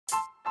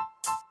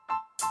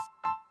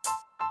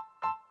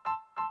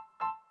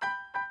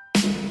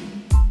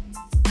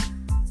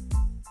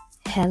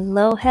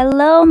Hello,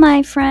 hello,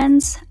 my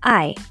friends.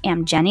 I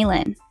am Jenny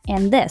Lynn,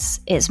 and this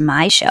is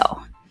my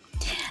show.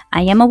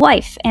 I am a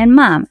wife and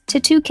mom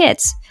to 2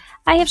 kids.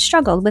 I have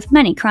struggled with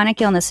many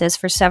chronic illnesses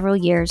for several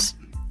years.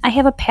 I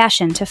have a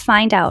passion to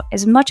find out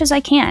as much as I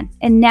can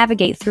and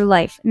navigate through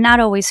life, not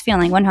always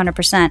feeling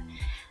 100%.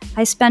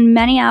 I spend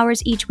many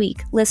hours each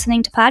week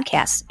listening to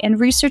podcasts and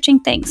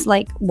researching things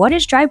like, what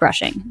is dry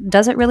brushing?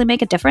 Does it really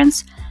make a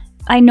difference?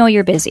 I know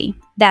you're busy.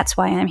 That's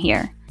why I'm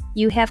here.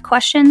 You have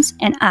questions,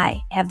 and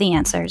I have the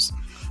answers.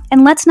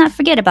 And let's not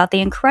forget about the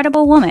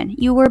incredible woman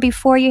you were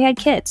before you had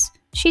kids.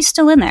 She's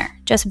still in there,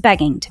 just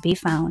begging to be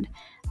found.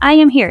 I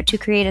am here to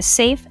create a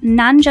safe,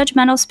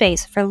 non-judgmental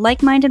space for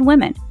like-minded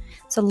women.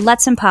 So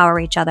let's empower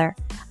each other.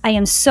 I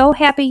am so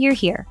happy you're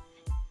here.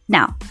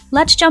 Now,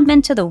 let's jump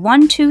into the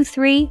 1, 2,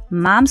 3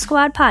 Mom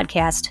Squad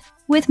podcast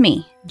with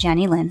me,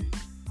 Jenny Lynn.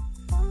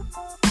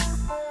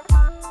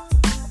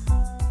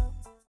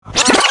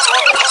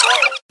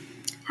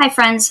 Hi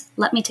friends,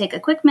 let me take a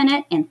quick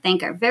minute and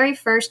thank our very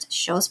first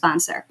show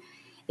sponsor.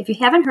 If you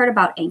haven't heard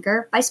about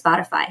Anchor by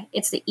Spotify,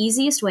 it's the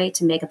easiest way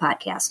to make a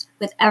podcast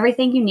with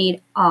everything you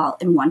need all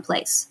in one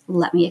place.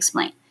 Let me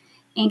explain.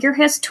 Anchor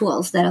has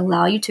tools that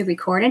allow you to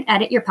record and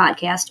edit your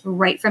podcast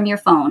right from your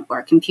phone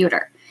or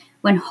computer.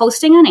 When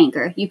hosting on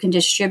Anchor, you can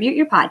distribute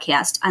your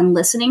podcast on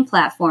listening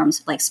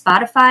platforms like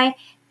Spotify,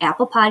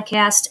 Apple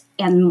Podcast,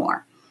 and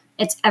more.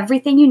 It's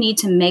everything you need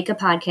to make a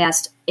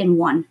podcast in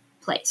one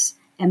place.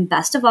 And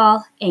best of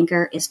all,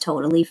 Anchor is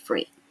totally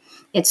free.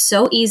 It's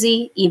so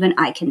easy, even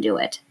I can do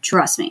it.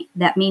 Trust me,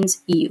 that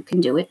means you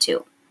can do it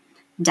too.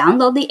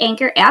 Download the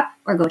Anchor app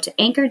or go to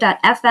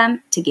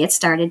anchor.fm to get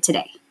started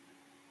today.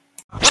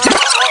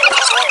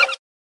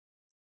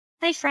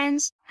 Hi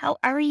friends, how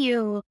are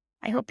you?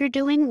 I hope you're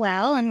doing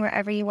well, and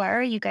wherever you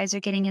are, you guys are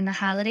getting in the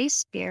holiday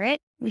spirit.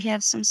 We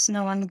have some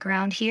snow on the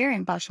ground here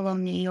in Buffalo,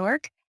 New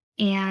York.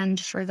 And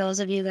for those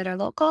of you that are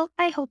local,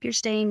 I hope you're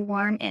staying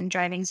warm and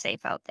driving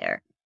safe out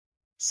there.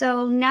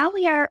 So now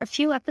we are a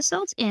few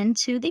episodes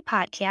into the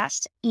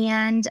podcast,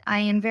 and I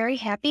am very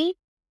happy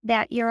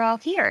that you're all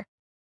here.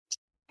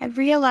 I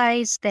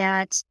realized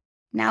that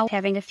now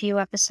having a few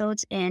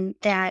episodes in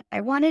that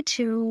I wanted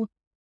to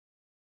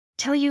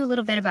tell you a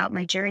little bit about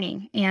my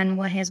journey and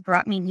what has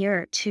brought me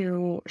here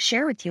to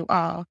share with you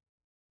all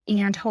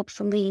and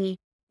hopefully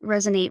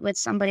resonate with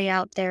somebody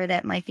out there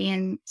that might be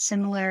in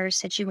similar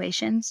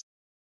situations.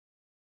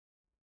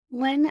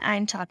 When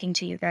I'm talking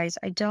to you guys,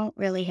 I don't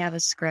really have a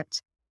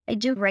script. I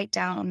do write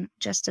down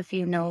just a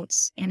few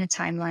notes and a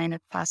timeline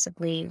of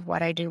possibly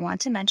what I do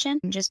want to mention.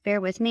 Just bear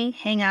with me.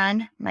 Hang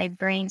on. My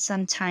brain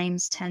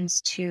sometimes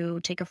tends to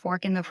take a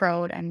fork in the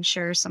road. I'm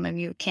sure some of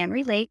you can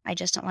relate. I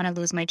just don't want to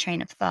lose my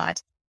train of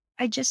thought.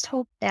 I just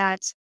hope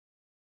that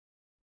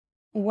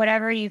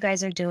whatever you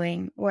guys are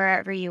doing,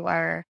 wherever you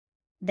are,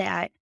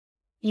 that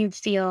you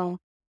feel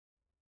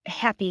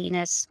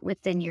happiness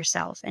within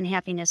yourself and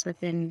happiness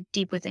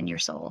deep within your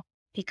soul,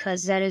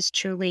 because that is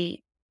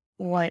truly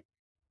what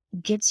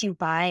gets you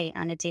by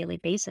on a daily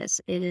basis.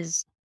 It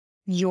is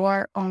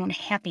your own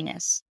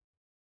happiness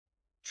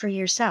for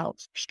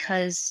yourself,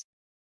 because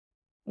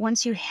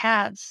once you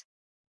have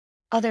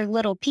other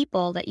little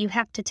people that you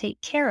have to take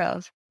care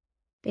of,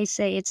 they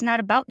say it's not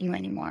about you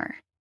anymore.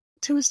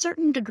 To a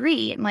certain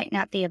degree, it might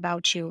not be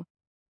about you,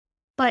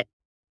 but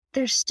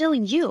there's still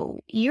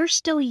you. You're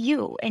still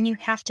you, and you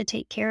have to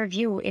take care of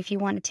you if you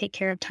want to take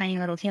care of tiny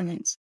little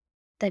humans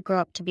that grow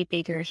up to be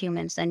bigger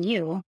humans than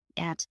you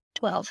at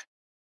 12.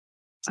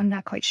 I'm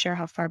not quite sure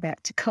how far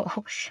back to go,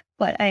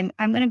 but I'm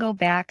going to go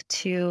back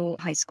to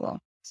high school,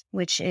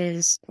 which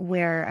is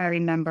where I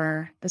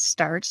remember the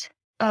start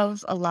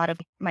of a lot of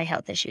my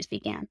health issues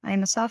began.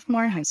 I'm a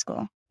sophomore in high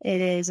school.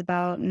 It is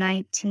about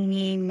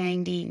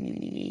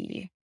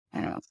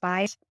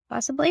 1995,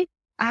 possibly.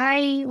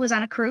 I was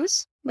on a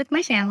cruise with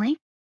my family,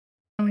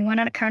 and we went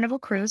on a Carnival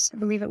cruise. I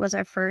believe it was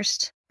our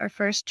first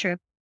trip.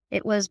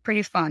 It was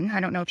pretty fun. I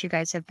don't know if you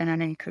guys have been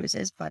on any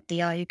cruises, but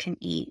the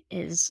all-you-can-eat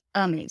is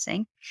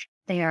amazing.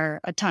 They are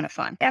a ton of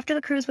fun. After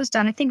the cruise was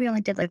done, I think we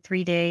only did like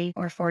 3-day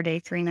or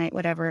 4-day, 3-night,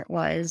 whatever it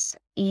was.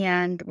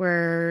 And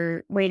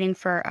we're waiting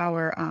for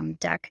our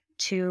deck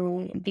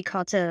to be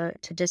called to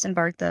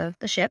disembark the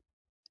ship.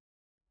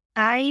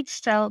 I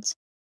felt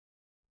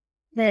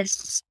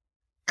this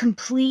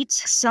complete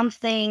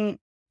something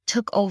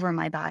took over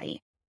my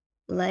body.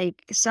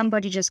 Like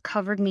somebody just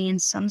covered me in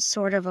some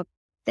sort of a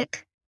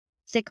thick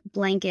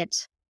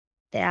blanket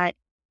that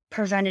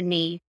prevented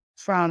me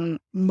from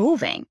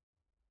moving.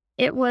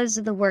 It was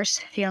the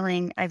worst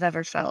feeling I've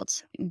ever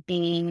felt,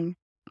 I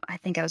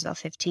think I was about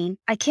 15.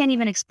 I can't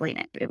even explain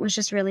it. It was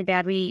just really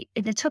bad.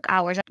 It took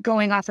hours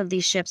going off of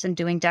these ships and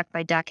doing deck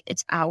by deck.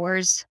 It's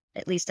hours.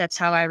 At least that's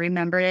how I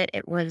remember it.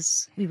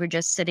 We were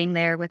just sitting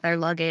there with our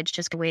luggage,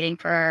 just waiting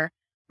for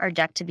our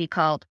deck to be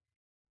called.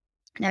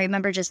 And I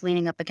remember just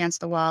leaning up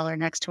against the wall or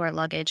next to our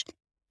luggage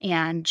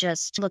and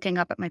just looking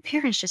up at my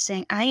parents, just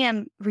saying, I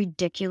am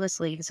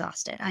ridiculously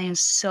exhausted. I am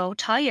so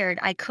tired.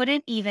 I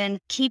couldn't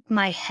even keep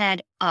my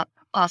head up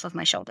off of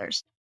my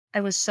shoulders. I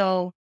was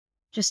so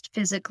just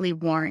physically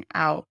worn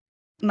out.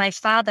 My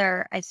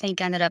father, I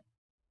think, ended up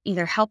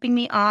either helping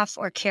me off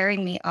or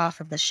carrying me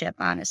off of the ship,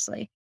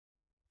 honestly.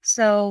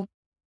 So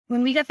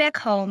when we got back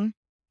home,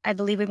 I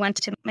believe we went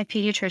to my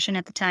pediatrician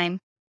at the time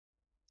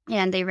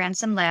and they ran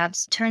some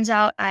labs. Turns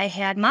out I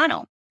had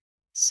mono.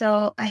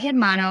 So I had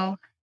mono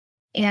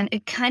and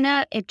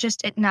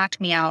it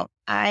knocked me out.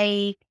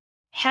 I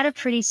had a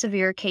pretty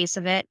severe case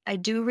of it. I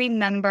do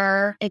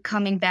remember it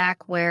coming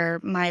back where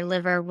my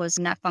liver was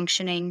not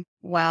functioning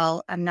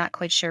well. I'm not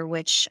quite sure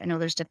which. I know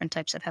there's different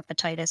types of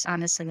hepatitis.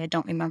 Honestly, I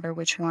don't remember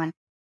which one.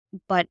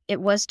 But it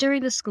was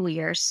during the school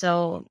year,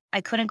 so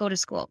I couldn't go to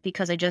school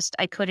because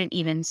I couldn't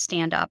even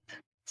stand up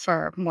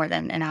for more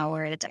than an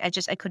hour at a time.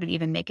 I couldn't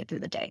even make it through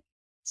the day.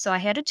 So I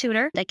had a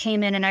tutor that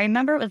came in, and I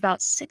remember it was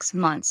about 6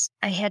 months.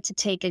 I had to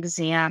take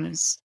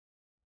exams.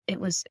 It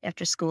was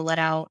after school let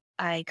out.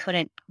 I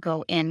couldn't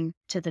go in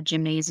to the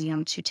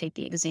gymnasium to take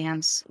the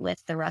exams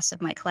with the rest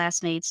of my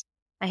classmates.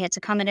 I had to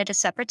come in at a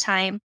separate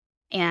time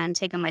and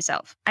take them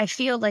myself. I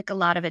feel like a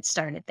lot of it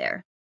started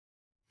there.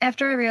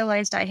 After I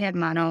realized I had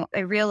mono, I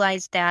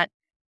realized that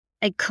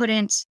I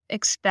couldn't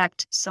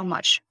expect so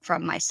much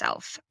from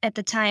myself. At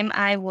the time,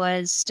 I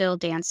was still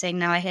dancing.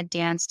 Now, I had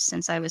danced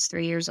since I was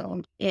 3 years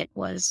old. It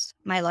was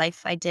my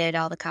life. I did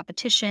all the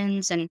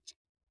competitions and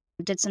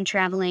did some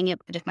traveling.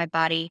 If my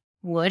body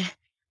would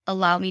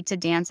allow me to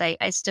dance,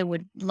 I still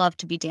would love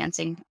to be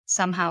dancing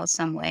somehow,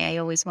 some way. I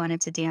always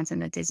wanted to dance in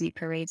the Disney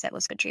parades. That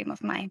was a dream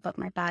of mine, but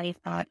my body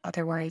thought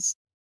otherwise.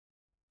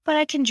 But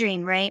I can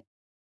dream, right?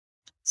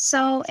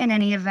 So in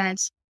any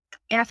event,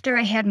 after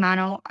I had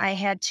mono, I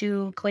had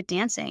to quit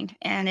dancing,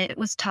 and it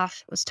was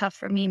tough. It was tough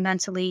for me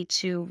mentally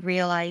to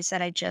realize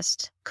that I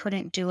just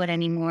couldn't do it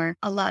anymore.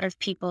 A lot of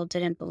people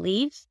didn't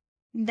believe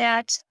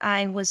that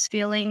I was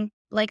feeling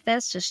like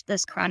this, just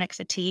this chronic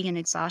fatigue and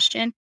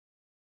exhaustion.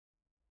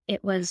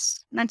 It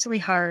was mentally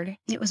hard.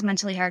 It was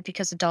mentally hard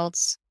because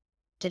adults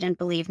didn't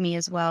believe me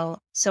as well.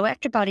 So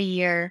after about a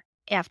year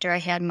after I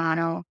had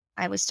mono,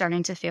 I was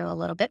starting to feel a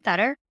little bit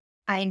better.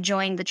 I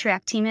joined the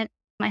track team at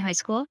my high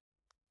school,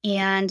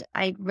 and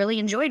I really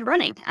enjoyed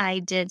running. I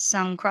did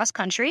some cross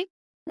country.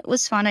 It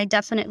was fun. I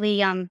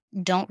definitely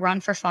don't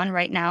run for fun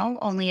right now.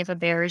 Only if a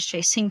bear is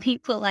chasing me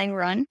will I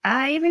run.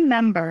 I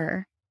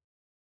remember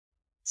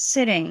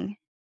sitting,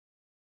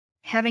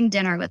 having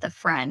dinner with a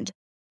friend.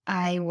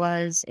 I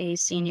was a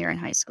senior in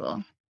high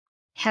school,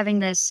 having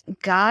this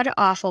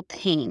god-awful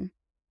pain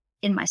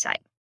in my side.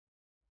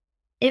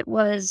 It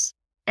was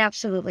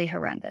absolutely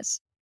horrendous.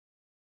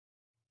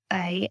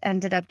 I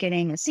ended up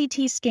getting a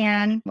CT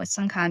scan with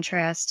some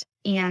contrast,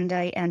 and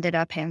I ended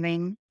up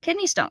having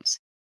kidney stones.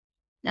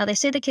 Now, they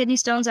say the kidney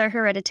stones are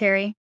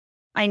hereditary.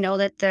 I know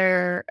that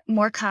they're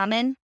more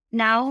common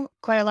now.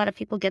 Quite a lot of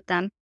people get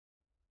them.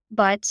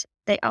 But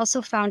they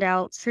also found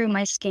out through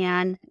my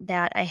scan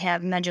that I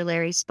have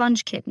medullary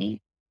sponge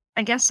kidney.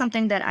 I guess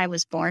something that I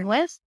was born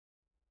with.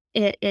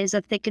 It is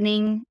a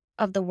thickening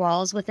of the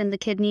walls within the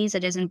kidneys.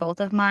 It is in both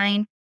of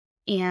mine.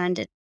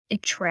 And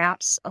it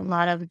traps a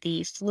lot of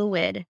the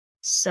fluid.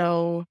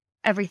 So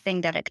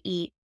everything that I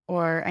eat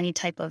or any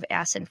type of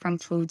acid from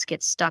foods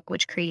gets stuck,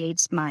 which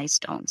creates my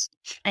stones.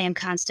 I am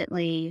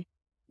constantly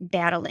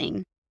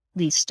battling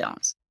these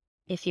stones.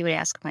 If you would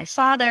ask my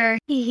father,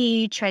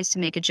 he tries to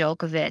make a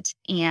joke of it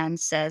and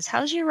says,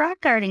 "How's your rock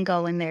garden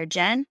going there,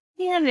 Jen?"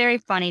 Yeah, very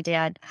funny,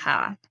 Dad.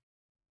 Ha.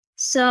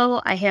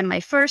 So I had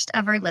my first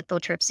ever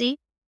lithotripsy,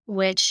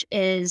 which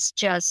is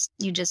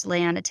you just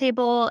lay on a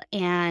table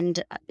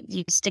and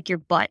you stick your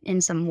butt in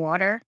some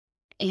water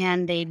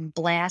and they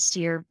blast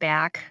your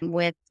back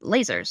with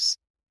lasers.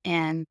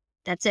 And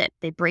that's it.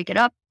 They break it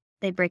up.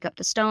 They break up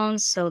the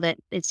stones so that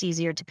it's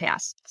easier to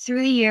pass.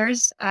 Through the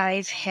years,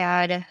 I've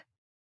had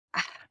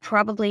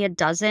probably a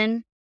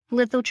dozen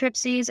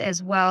lithotripsies,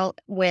 as well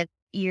with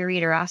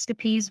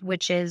ureteroscopies,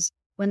 which is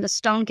when the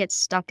stone gets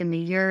stuck in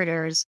the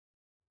ureters,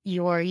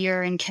 your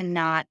urine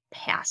cannot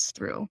pass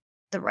through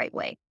the right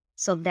way.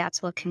 So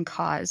that's what can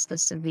cause the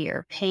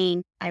severe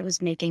pain. I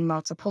was making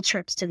multiple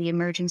trips to the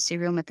emergency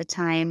room at the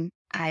time.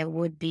 I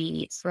would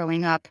be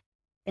throwing up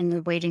in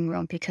the waiting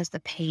room because the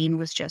pain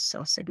was just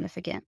so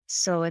significant.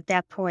 So at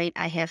that point,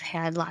 I have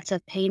had lots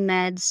of pain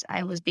meds.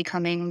 I was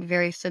becoming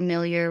very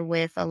familiar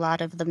with a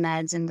lot of the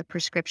meds and the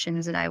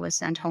prescriptions that I was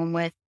sent home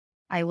with.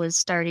 I was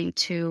starting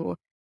to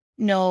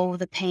know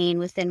the pain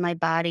within my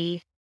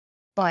body,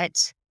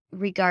 but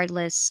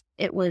regardless,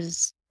 it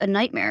was a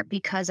nightmare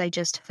because I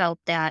just felt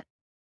that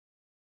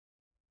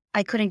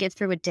I couldn't get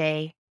through a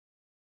day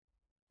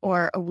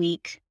or a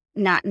week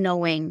not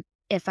knowing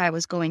if I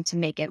was going to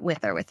make it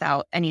with or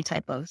without any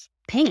type of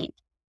pain.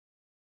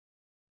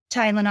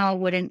 Tylenol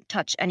wouldn't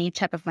touch any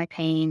type of my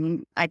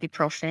pain,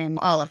 ibuprofen,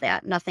 all of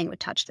that. Nothing would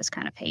touch this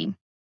kind of pain.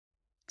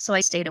 So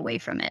I stayed away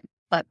from it.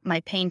 But my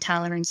pain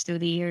tolerance through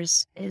the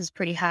years is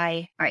pretty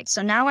high. All right,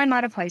 so now I'm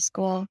out of high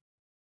school.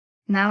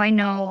 Now I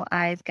know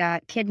I've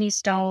got kidney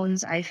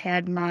stones, I've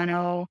had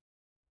mono,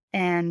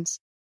 and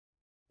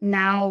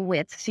now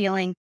with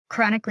feeling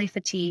chronically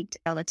fatigued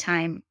all the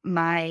time,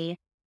 my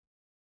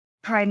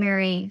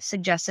primary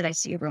suggested I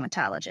see a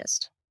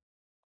rheumatologist.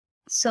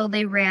 So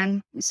they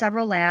ran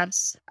several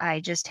labs. I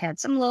just had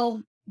some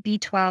low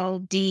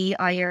B12, D,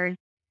 iron,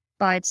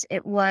 but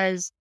it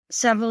was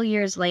several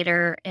years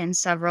later in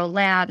several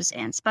labs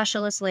and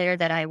specialists later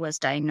that I was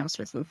diagnosed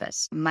with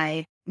lupus.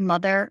 My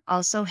mother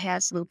also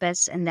has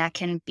lupus, and that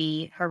can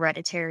be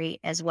hereditary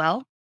as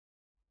well.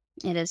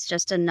 It is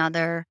just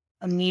another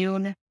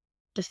immune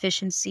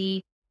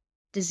deficiency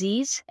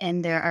disease,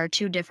 and there are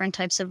two different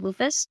types of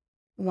lupus.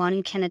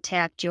 One can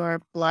attack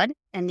your blood,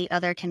 and the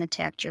other can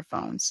attack your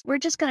bones. We're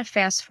just going to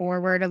fast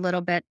forward a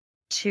little bit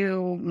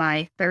to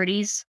my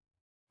 30s,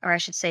 or I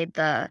should say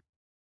the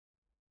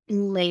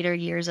later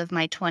years of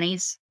my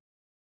 20s.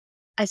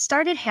 I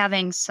started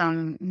having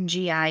some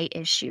GI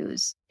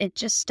issues. It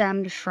just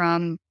stemmed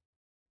from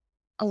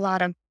a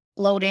lot of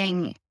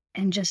bloating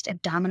and just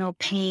abdominal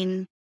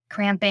pain,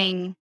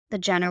 cramping, the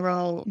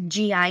general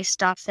GI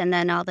stuff. And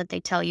then all that they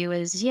tell you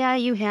is, yeah,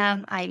 you have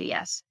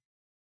IBS.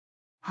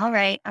 All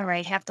right.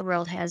 Half the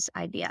world has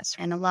IBS.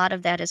 And a lot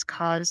of that is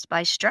caused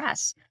by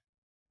stress.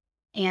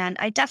 And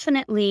I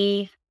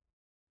definitely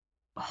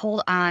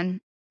hold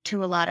on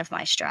to a lot of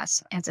my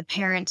stress. As a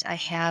parent, I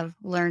have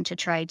learned to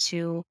try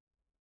to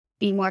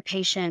be more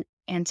patient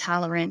and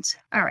tolerant.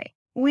 All right.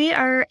 We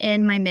are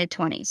in my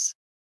mid-20s,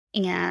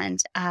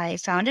 and I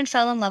found and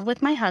fell in love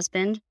with my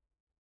husband.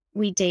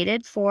 We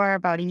dated for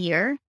about a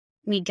year.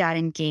 We got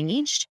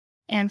engaged,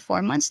 and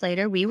 4 months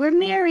later, we were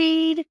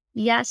married.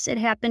 Yes, it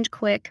happened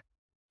quick,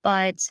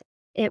 but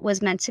it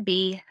was meant to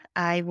be.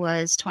 I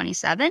was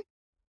 27.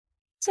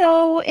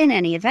 So in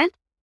any event,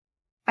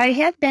 I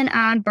had been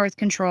on birth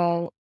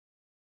control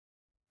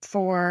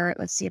for,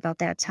 let's see, about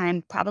that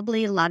time,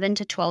 probably 11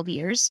 to 12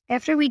 years.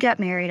 After we got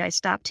married, I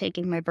stopped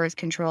taking my birth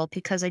control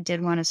because I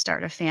did want to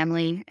start a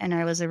family, and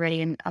I was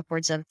already in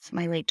upwards of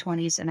my late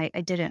 20s, and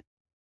I didn't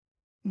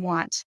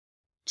want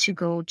to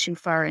go too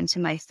far into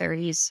my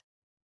 30s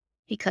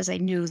because I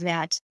knew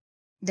that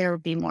there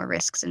would be more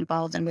risks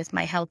involved. And with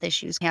my health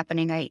issues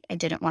happening, I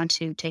didn't want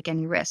to take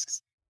any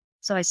risks.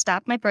 So I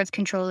stopped my birth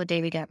control the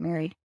day we got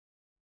married.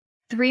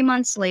 3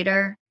 months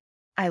later,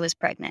 I was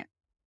pregnant.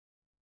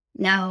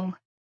 Now,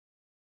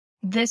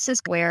 this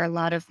is where a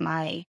lot of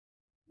my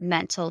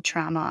mental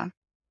trauma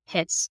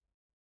hits.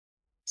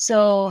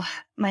 So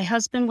my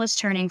husband was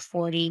turning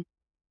 40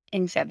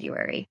 in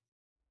February.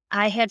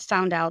 I had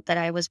found out that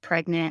I was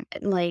pregnant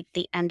at like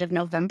the end of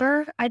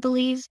November, I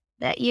believe,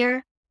 that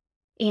year.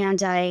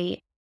 And I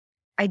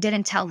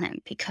didn't tell him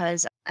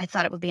because I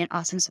thought it would be an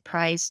awesome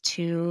surprise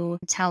to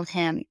tell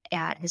him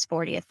at his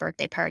 40th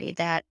birthday party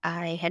that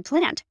I had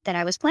planned, that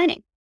I was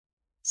planning.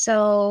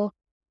 So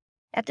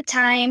at the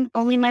time,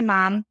 only my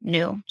mom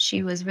knew.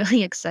 She was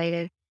really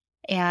excited,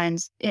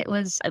 and it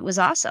was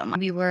awesome.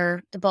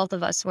 The both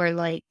of us were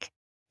like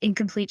in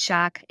complete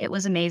shock. It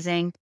was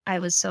amazing. I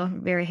was so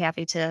very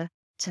happy to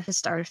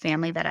start a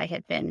family that I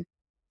had been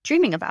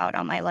dreaming about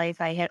all my life.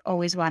 I had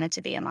always wanted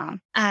to be a mom.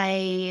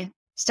 I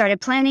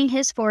started planning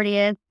his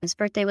 40th. His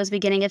birthday was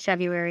beginning of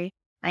February.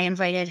 I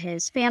invited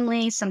his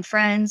family, some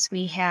friends.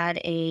 We had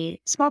a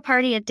small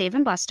party at Dave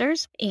 &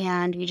 Buster's,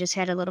 and we just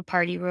had a little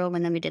party room,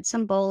 and then we did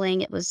some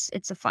bowling.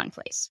 It's a fun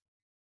place.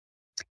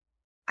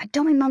 I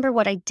don't remember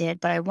what I did,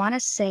 but I want to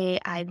say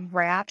I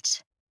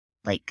wrapped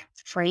like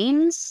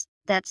frames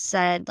that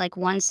said, like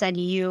one said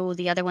you,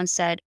 the other one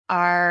said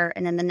are,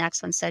 and then the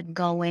next one said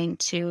going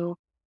to,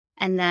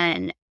 and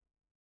then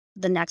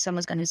the next one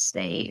was going to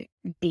say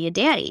be a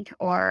daddy,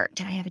 or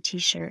did I have a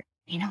t-shirt?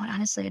 You know what?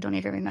 Honestly, I don't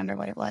even remember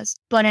what it was.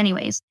 But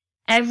anyways,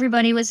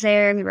 everybody was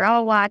there. We were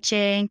all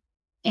watching,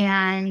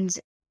 and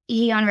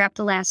he unwrapped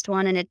the last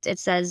one, and it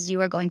says,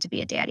 you are going to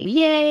be a daddy.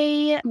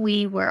 Yay!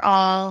 We were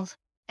all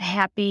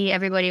happy.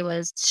 Everybody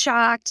was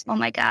shocked. Oh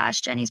my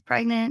gosh, Jenny's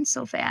pregnant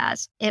so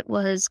fast. It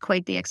was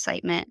quite the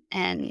excitement,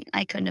 and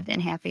I couldn't have been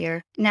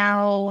happier.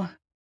 Now,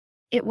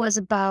 it was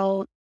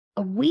about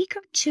a week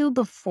or two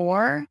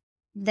before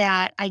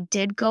that I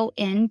did go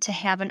in to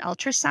have an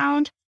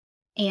ultrasound,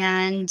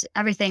 and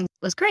everything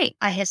was great.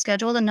 I had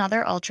scheduled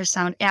another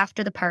ultrasound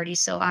after the party,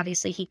 so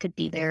obviously he could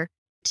be there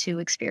to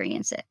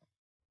experience it.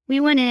 We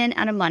went in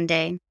on a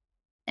Monday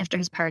after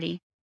his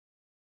party.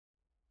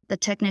 The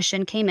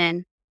technician came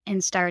in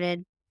and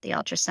started the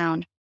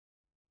ultrasound,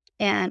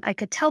 and I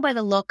could tell by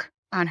the look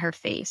on her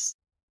face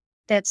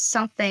that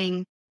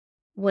something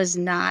was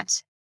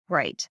not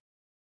right.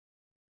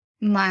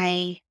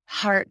 My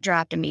heart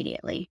dropped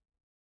immediately.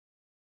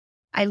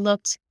 I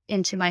looked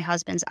into my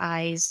husband's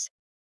eyes,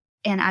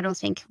 and I don't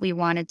think we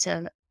wanted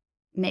to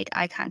make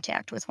eye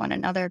contact with one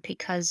another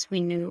because we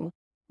knew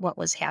what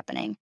was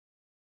happening.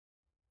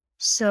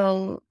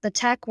 So the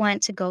tech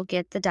went to go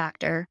get the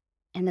doctor,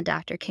 and the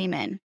doctor came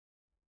in,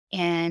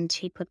 and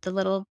he put the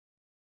little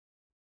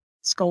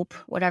scope,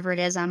 whatever it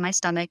is, on my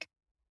stomach,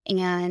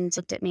 and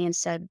looked at me and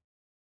said,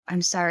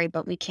 I'm sorry,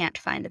 but we can't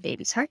find the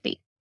baby's heartbeat.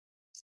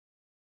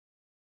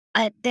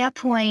 At that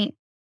point,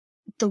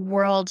 the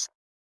world,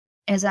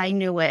 as I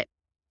knew it,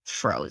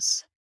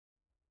 froze.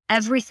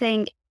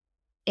 Everything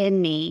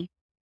in me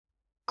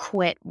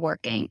quit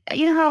working.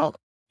 You know how,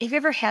 have you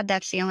ever had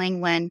that feeling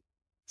when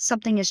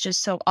something is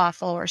just so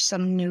awful or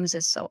some news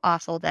is so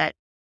awful that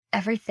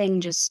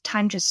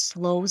time just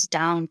slows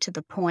down to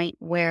the point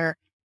where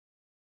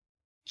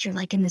you're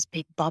like in this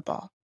big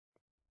bubble.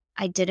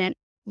 I didn't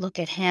look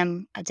at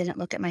him. I didn't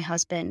look at my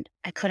husband.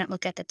 I couldn't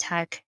look at the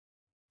tech.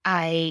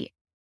 I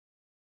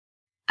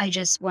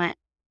just went,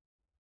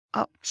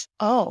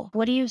 oh,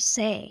 what do you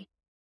say?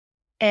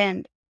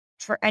 And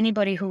for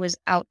anybody who is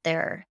out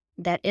there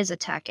that is a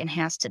tech and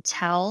has to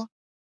tell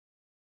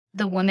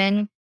the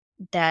woman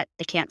that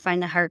they can't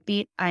find the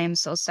heartbeat, I am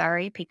so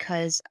sorry,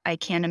 because I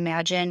can't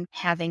imagine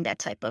having that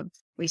type of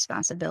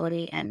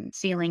responsibility and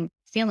feeling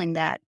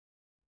that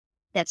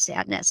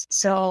sadness.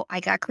 So I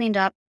got cleaned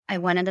up. I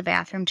went in the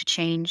bathroom to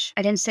change.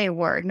 I didn't say a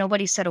word.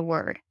 Nobody said a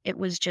word. It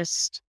was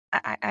just,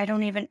 I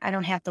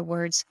don't have the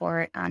words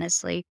for it,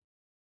 honestly.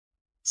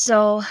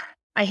 So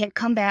I had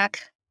come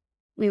back.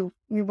 We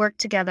worked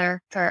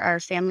together for our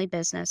family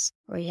business.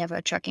 We have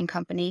a trucking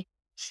company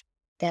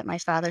that my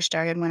father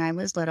started when I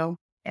was little.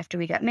 After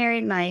we got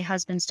married, my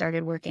husband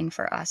started working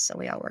for us, so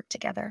we all worked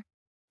together.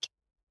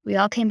 We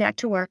all came back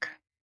to work,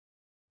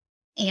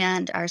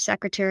 and our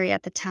secretary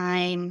at the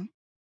time,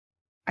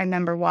 I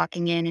remember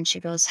walking in and she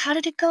goes, "How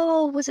did it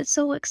go? Was it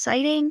so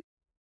exciting?"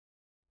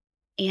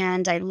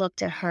 And I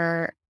looked at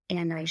her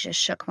and I just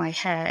shook my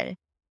head.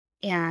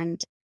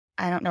 And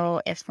I don't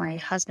know if my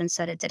husband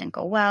said it didn't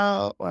go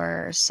well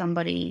or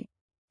somebody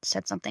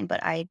said something,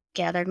 but I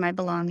gathered my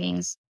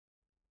belongings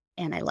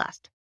and I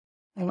left.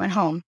 I went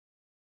home.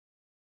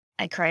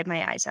 I cried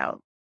my eyes out.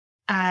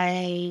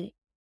 I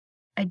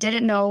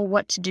didn't know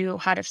what to do,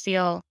 how to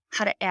feel,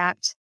 how to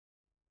act,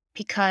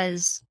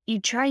 because you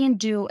try and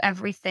do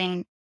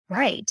everything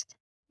right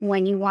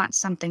when you want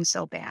something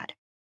so bad.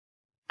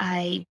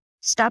 I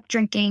stopped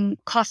drinking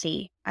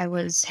coffee. I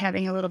was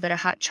having a little bit of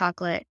hot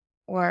chocolate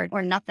or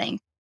nothing.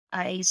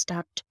 I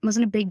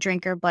wasn't a big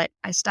drinker, but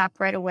I stopped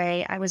right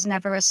away. I was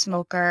never a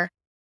smoker.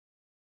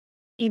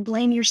 You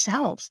blame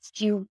yourself.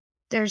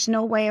 There's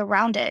no way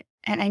around it.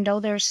 And I know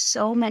there's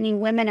so many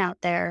women out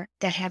there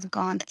that have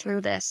gone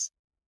through this,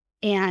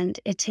 and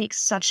it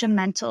takes such a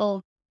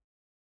mental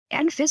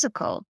and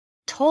physical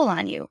toll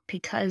on you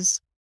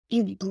because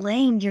you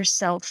blame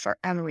yourself for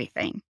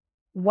everything.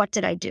 What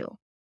did I do?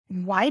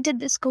 Why did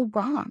this go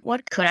wrong?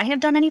 What could I have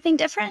done anything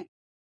different?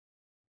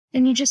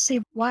 And you just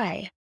say,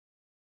 why?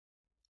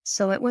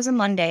 So it was a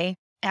Monday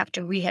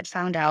after we had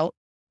found out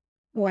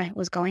what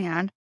was going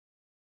on.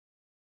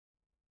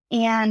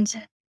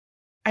 And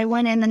I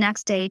went in the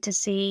next day to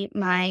see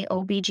my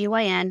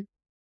OBGYN,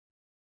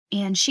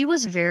 and she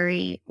was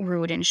very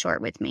rude and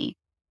short with me.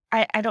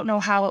 I don't know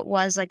how it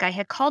was. Like, I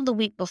had called the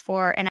week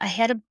before and I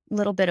had a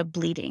little bit of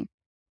bleeding,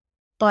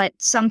 but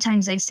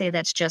sometimes they say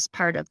that's just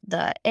part of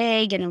the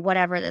egg and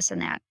whatever, this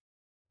and that.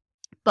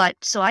 But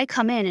so I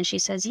come in and she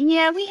says,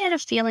 yeah, we had a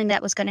feeling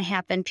that was going to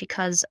happen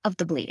because of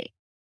the bleeding.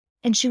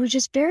 And she was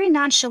just very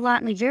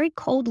nonchalantly, very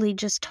coldly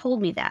just told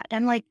me that.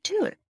 I'm like,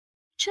 dude,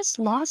 just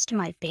lost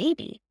my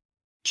baby.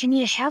 Can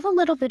you have a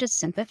little bit of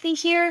sympathy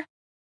here?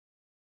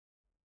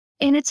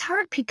 And it's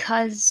hard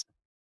because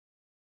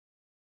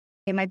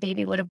my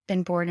baby would have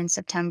been born in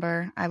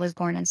September. I was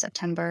born in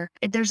September.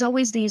 There's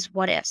always these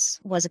what ifs.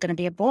 Was it going to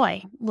be a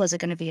boy? Was it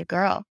going to be a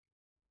girl?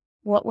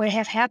 What would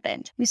have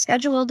happened? We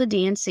scheduled a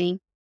D&C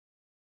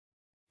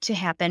to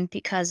happen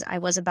because I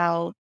was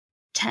about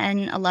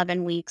 10,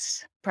 11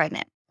 weeks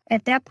pregnant.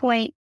 At that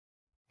point,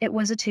 it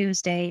was a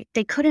Tuesday.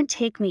 They couldn't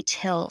take me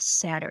till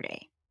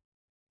Saturday.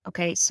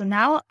 Okay, so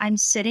now I'm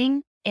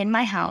sitting in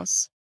my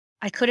house.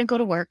 I couldn't go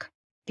to work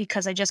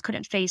because I just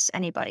couldn't face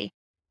anybody.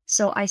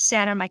 So I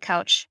sat on my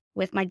couch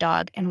with my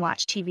dog and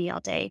watched TV all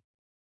day.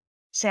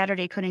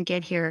 Saturday couldn't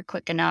get here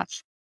quick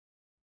enough,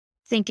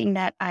 thinking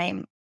that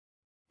I'm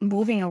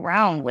moving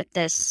around with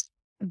this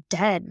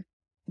dead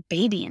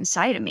baby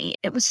inside of me.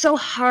 It was so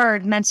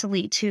hard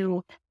mentally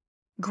to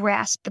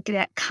grasp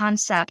that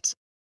concept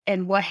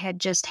and what had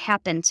just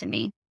happened to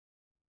me.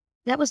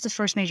 That was the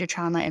first major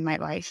trauma in my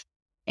life.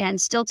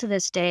 And still to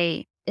this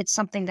day, it's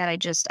something that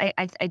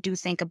I do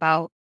think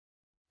about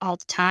all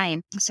the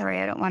time. Sorry,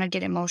 I don't want to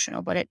get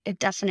emotional, but it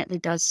definitely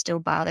does still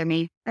bother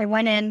me. I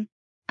went in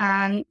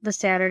on the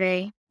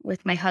Saturday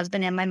with my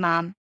husband and my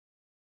mom.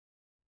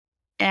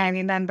 And I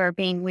remember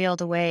being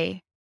wheeled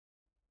away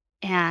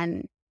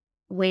and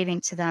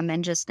waving to them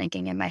and just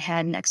thinking in my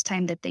head, next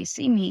time that they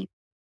see me,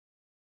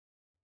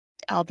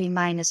 I'll be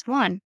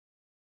 -1.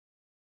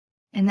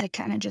 And that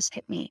kind of just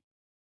hit me.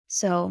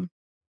 So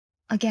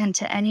again,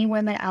 to any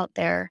women out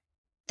there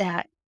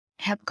that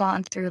have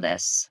gone through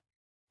this,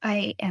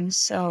 I am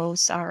so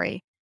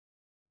sorry.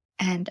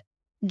 And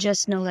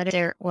just know that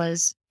there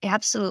was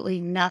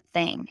absolutely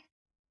nothing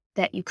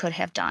that you could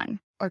have done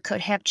or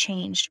could have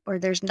changed, or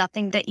there's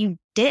nothing that you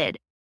did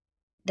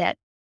that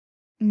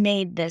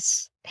made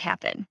this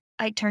happen.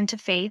 I turned to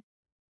faith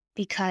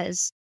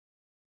because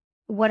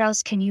what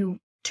else can you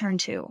turn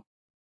to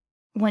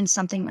when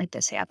something like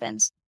this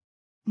happens?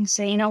 And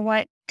say, you know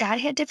what? God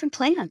had different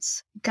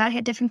plans. God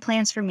had different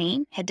plans for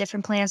me, had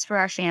different plans for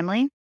our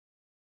family.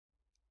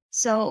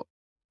 So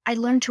I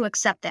learned to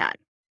accept that.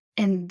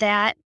 And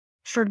that,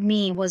 for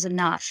me, was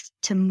enough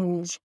to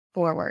move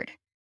forward.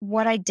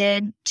 what I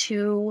did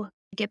to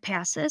get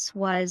past this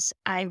was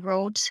I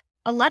wrote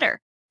a letter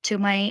to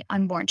my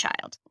unborn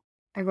child.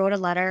 I wrote a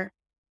letter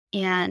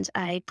and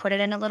I put it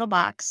in a little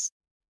box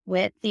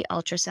with the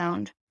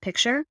ultrasound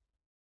picture.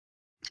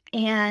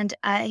 And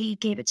I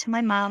gave it to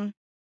my mom.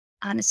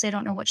 Honestly, I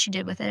don't know what she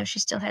did with it, if she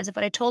still has it,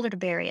 but I told her to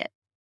bury it.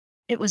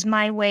 It was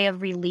my way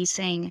of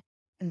releasing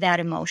that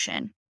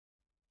emotion.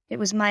 It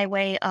was my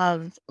way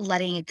of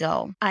letting it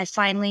go. I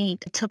finally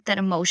took that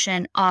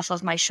emotion off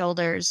of my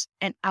shoulders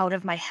and out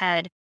of my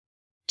head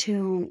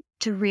to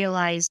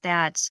realize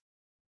that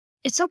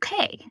it's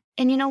okay.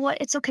 And you know what?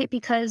 It's okay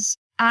because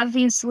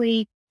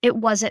obviously it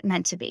wasn't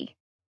meant to be.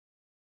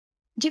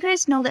 Do you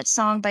guys know that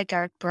song by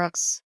Garth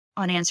Brooks,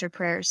 Unanswered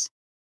Prayers?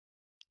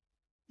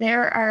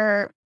 There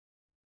are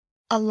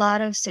a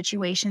lot of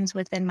situations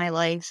within my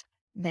life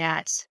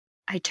that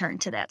I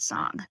turned to that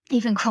song.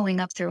 Even growing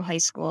up through high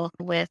school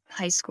with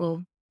high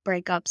school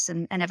breakups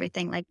and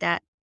everything like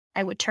that,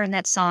 I would turn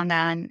that song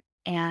on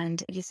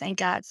and you thank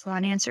God for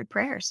unanswered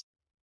prayers.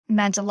 It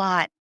meant a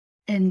lot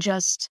in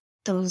just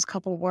those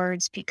couple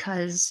words,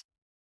 because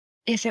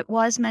if it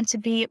was meant to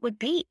be, it would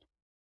be.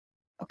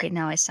 Okay,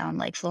 now I sound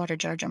like Florida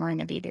Georgia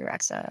Marina Baby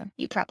Rexa.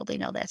 You probably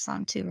know that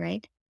song too,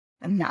 right?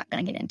 I'm not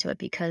going to get into it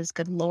because,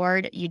 good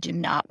Lord, you do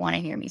not want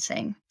to hear me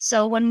sing.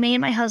 So when me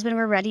and my husband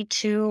were ready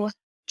to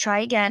try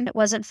again, it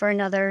wasn't for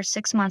another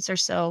 6 months or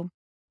so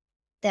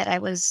that I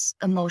was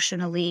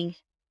emotionally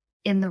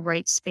in the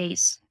right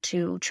space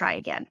to try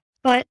again.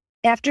 But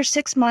after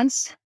 6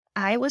 months,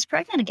 I was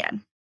pregnant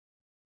again.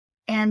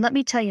 And let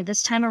me tell you,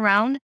 this time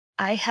around,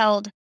 I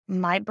held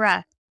my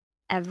breath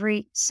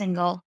every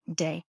single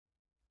day.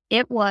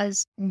 It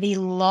was the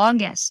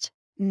longest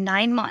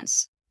 9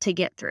 months to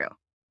get through.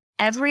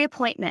 Every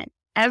appointment,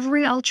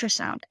 every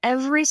ultrasound,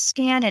 every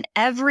scan, and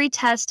every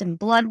test and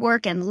blood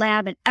work and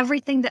lab and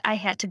everything that I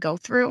had to go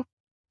through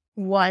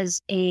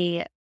was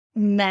a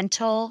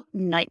mental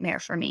nightmare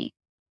for me.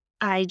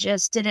 I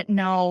just didn't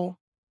know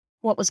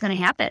what was going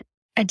to happen.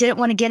 I didn't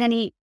want to get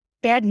any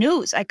bad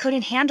news. I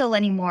couldn't handle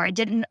anymore.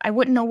 I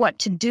wouldn't know what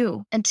to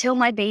do until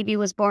my baby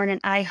was born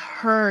and I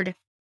heard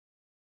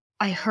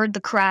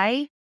the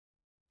cry.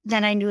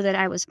 Then I knew that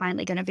I was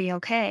finally going to be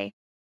okay.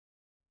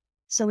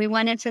 So we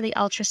went in for the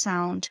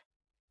ultrasound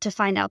to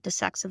find out the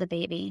sex of the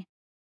baby.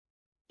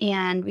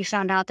 And we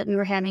found out that we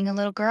were having a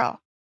little girl.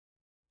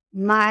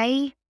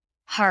 My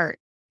heart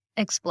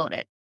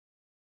exploded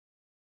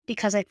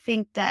because I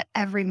think that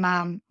every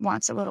mom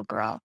wants a little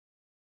girl.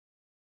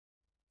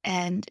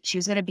 And she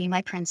was going to be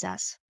my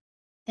princess.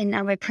 And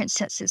now my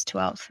princess is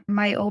 12.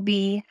 My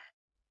OB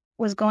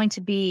was going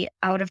to be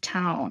out of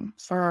town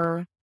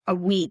for a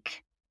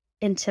week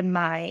into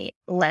my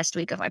last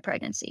week of my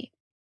pregnancy.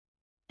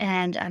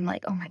 And I'm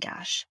like, oh my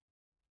gosh.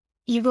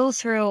 You go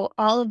through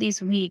all of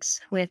these weeks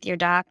with your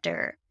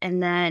doctor,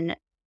 and then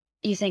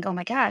you think, oh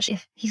my gosh,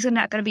 if he's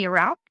not going to be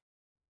around,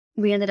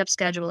 we ended up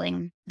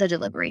scheduling the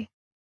delivery.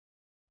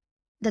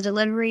 The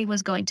delivery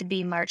was going to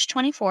be March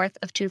 24th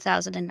of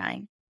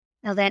 2009.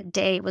 Now that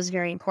day was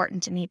very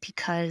important to me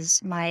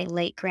because my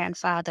late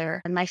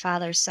grandfather on my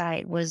father's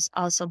side was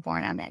also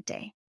born on that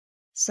day.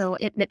 So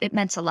it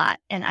meant a lot.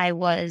 And I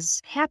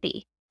was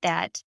happy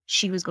that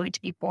she was going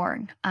to be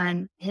born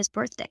on his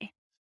birthday.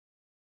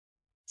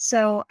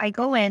 So I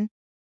go in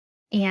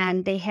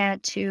and they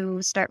had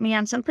to start me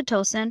on some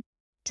Pitocin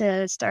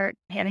to start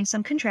having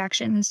some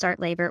contraction and start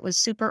labor. It was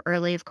super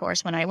early, of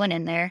course, when I went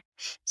in there,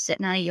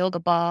 sitting on a yoga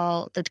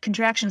ball. The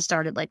contraction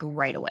started like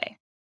right away.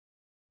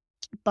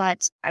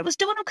 But I was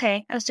doing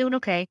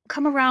okay.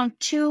 Come around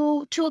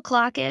 2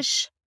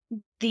 o'clock-ish,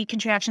 the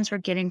contractions were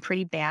getting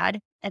pretty bad.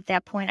 At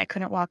that point, I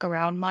couldn't walk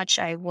around much.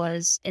 I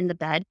was in the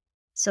bed.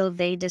 So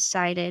they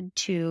decided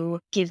to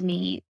give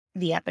me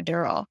the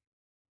epidural.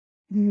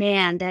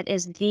 Man, that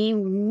is the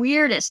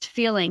weirdest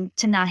feeling,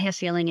 to not have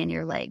feeling in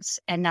your legs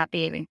and not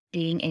being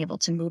able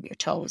to move your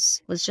toes.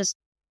 It was just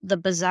the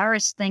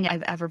bizarrest thing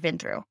I've ever been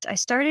through. I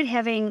started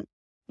having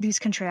these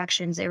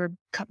contractions. They were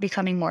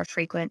becoming more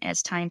frequent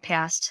as time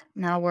passed.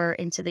 Now we're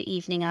into the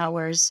evening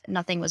hours.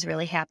 Nothing was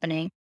really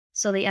happening.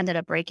 So they ended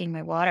up breaking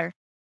my water.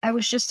 I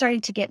was just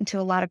starting to get into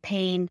a lot of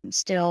pain.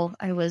 Still,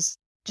 I was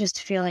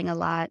just feeling a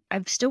lot.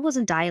 I still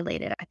wasn't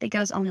dilated. I think I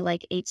was only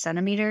like 8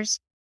 centimeters.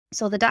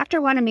 So the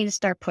doctor wanted me to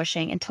start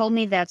pushing and told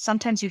me that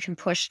sometimes you can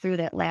push through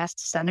that last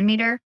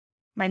centimeter.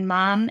 My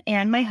mom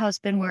and my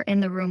husband were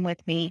in the room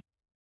with me.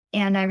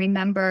 And I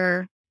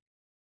remember,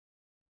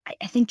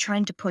 I think,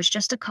 trying to push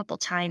just a couple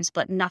times,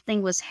 but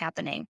nothing was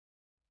happening.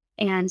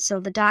 And so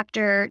the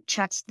doctor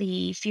checks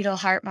the fetal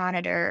heart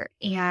monitor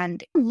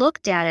and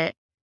looked at it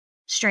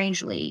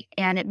strangely,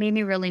 and it made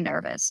me really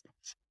nervous.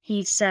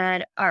 He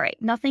said, all right,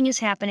 nothing is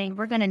happening.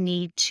 We're going to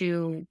need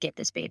to get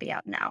this baby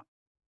out now.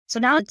 So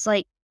now it's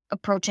like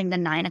approaching the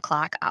 9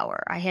 o'clock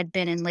hour. I had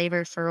been in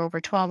labor for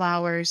over 12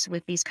 hours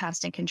with these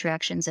constant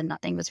contractions and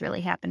nothing was really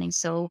happening.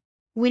 So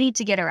we need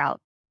to get her out.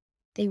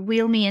 They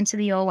wheel me into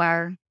the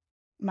OR.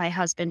 My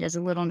husband is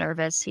a little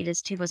nervous.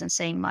 He wasn't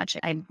saying much.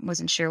 I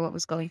wasn't sure what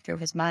was going through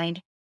his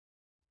mind.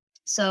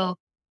 So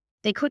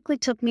they quickly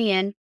took me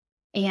in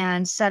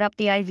and set up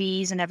the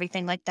IVs and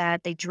everything like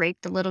that. They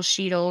draped the little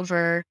sheet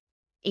over,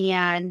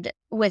 and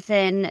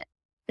within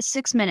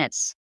 6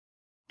 minutes,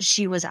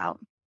 she was out.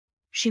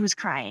 She was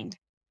crying.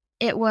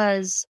 It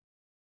was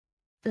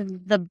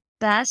the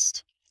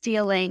best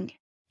feeling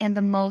and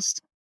the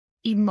most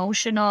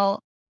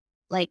emotional,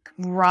 like,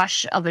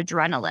 rush of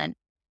adrenaline.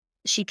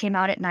 She came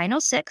out at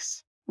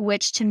 9:06,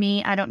 which to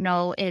me, I don't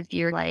know if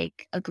you're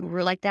like a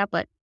guru like that,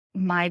 but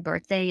my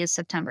birthday is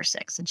September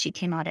 6th, and she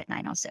came out at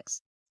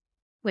 9:06,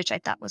 which I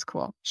thought was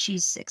cool.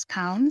 She's 6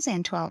 pounds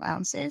and 12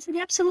 ounces and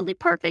absolutely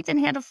perfect, and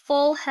had a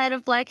full head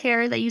of black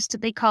hair.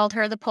 They called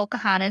her the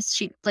Pocahontas.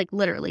 She like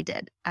literally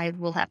did. I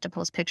will have to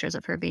post pictures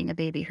of her being a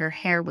baby. Her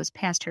hair was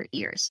past her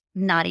ears.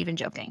 Not even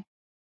joking.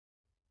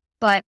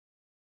 But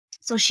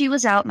so she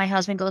was out. My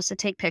husband goes to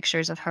take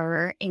pictures of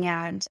her,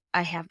 and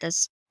I have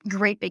this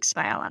great big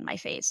smile on my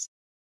face.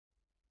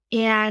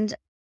 And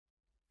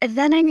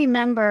then I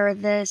remember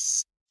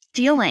this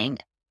feeling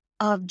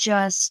of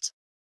just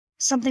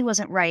something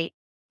wasn't right.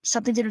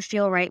 Something didn't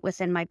feel right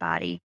within my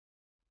body.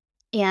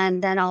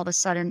 And then all of a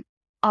sudden,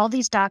 all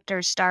these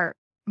doctors start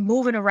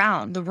moving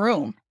around the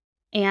room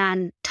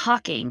and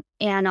talking.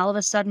 And all of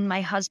a sudden,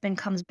 my husband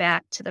comes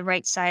back to the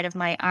right side of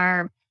my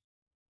arm,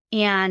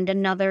 and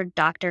another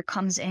doctor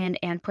comes in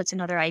and puts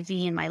another IV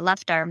in my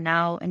left arm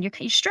now. And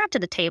you're strapped to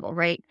the table,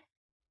 right?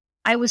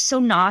 I was so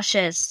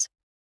nauseous.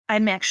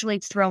 I'm actually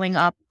throwing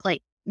up,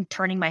 like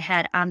turning my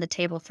head on the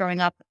table, throwing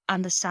up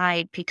on the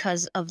side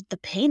because of the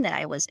pain that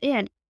I was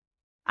in.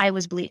 I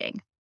was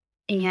bleeding,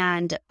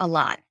 and a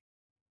lot.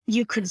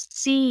 You could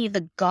see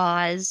the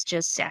gauze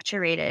just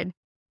saturated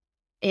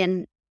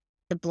in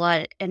the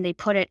blood, and they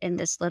put it in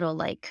this little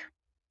like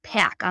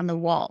pack on the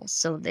wall,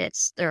 so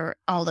that's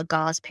all the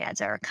gauze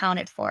pads are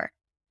accounted for.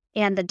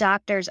 And the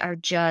doctors are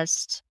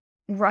just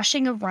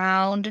rushing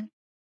around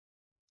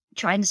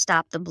trying to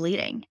stop the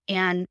bleeding.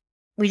 And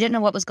we didn't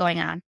know what was going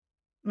on.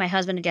 My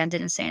husband, again,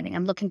 didn't say anything.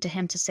 I'm looking to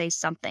him to say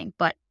something,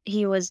 but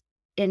he was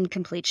in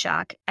complete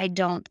shock. I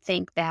don't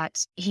think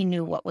that he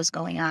knew what was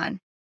going on.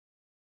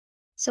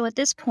 So at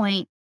this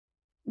point,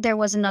 there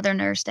was another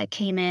nurse that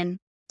came in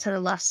to the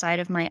left side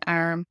of my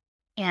arm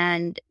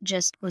and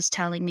just was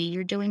telling me,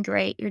 "You're doing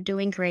great. You're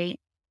doing great.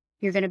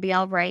 You're going to be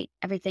all right.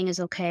 Everything is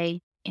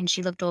okay." And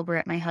she looked over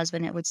at my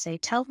husband and would say,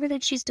 "Tell her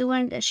that she's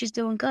doing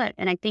good."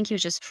 And I think he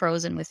was just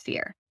frozen with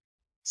fear.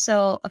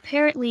 So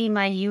apparently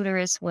my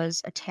uterus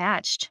was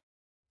attached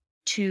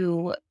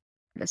to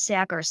the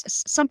sac or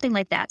something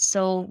like that.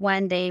 So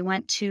when they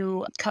went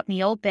to cut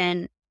me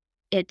open,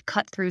 it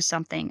cut through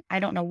something. I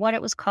don't know what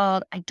it was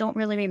called. I don't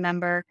really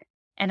remember.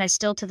 And I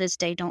still to this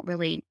day don't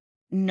really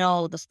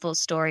know the full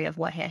story of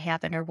what had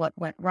happened or what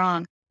went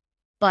wrong.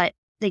 But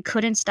they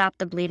couldn't stop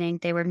the bleeding.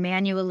 They were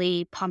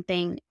manually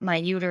pumping my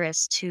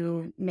uterus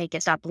to make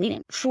it stop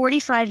bleeding.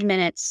 45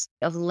 minutes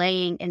of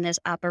laying in this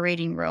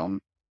operating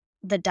room,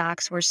 the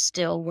docs were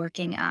still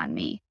working on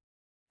me.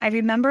 I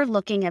remember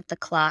looking at the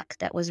clock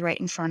that was right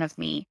in front of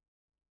me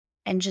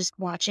and just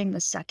watching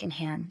the second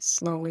hand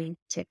slowly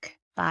tick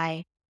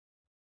by.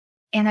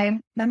 And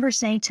I remember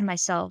saying to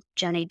myself,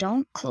 "Jenny,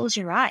 don't close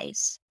your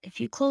eyes. If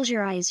you close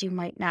your eyes, you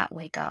might not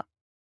wake up."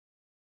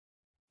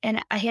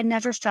 And I had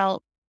never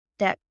felt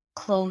that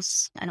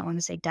close. I don't want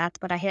to say death,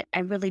 but I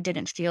really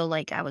didn't feel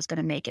like I was going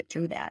to make it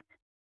through that.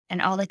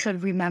 And all I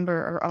could remember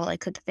or all I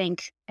could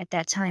think at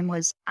that time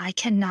was, I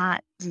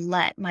cannot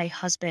let my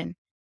husband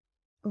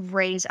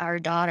raise our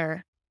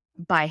daughter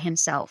by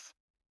himself.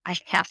 I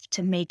have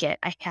to make it.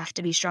 I have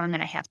to be strong,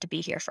 and I have to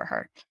be here for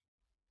her.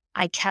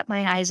 I kept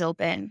my eyes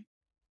open,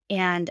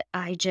 and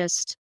I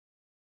just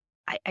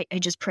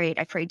prayed.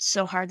 I prayed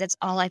so hard. That's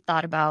all I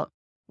thought about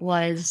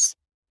was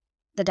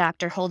the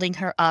doctor holding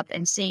her up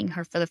and seeing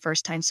her for the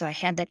first time. So I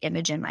had that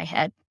image in my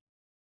head.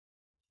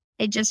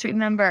 I just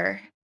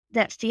remember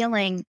that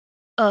feeling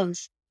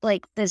of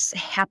like this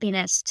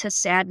happiness to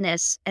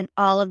sadness, and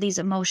all of these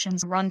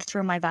emotions run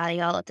through my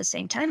body all at the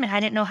same time. And I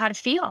didn't know how to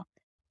feel.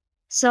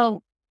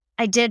 So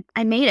I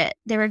made it.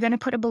 They were going to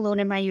put a balloon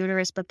in my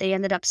uterus, but they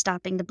ended up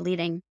stopping the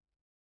bleeding.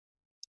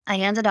 I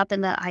ended up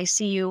in the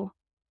ICU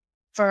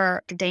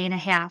for a day and a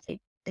half.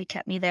 They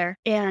kept me there.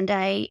 And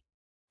I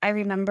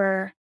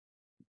remember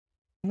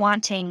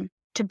wanting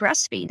to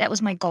breastfeed. That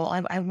was my goal.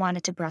 I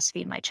wanted to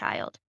breastfeed my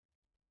child.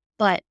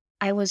 But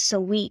I was so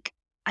weak,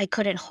 I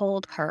couldn't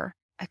hold her.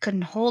 I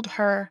couldn't hold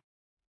her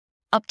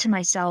up to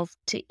myself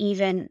to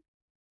even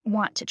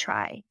want to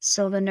try.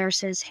 So the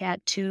nurses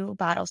had to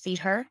bottle feed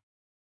her.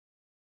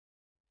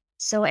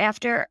 So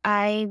after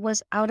I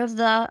was out of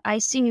the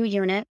ICU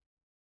unit,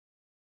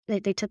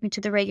 they took me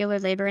to the regular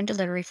labor and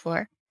delivery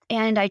floor.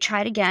 And I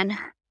tried again,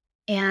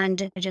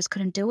 and I just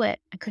couldn't do it.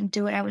 I couldn't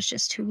do it. I was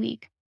just too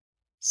weak.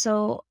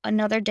 So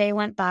another day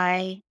went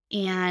by,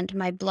 and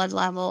my blood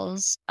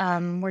levels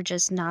were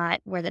just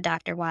not where the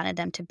doctor wanted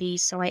them to be.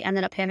 So I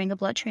ended up having a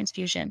blood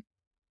transfusion.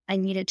 I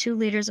needed 2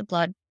 liters of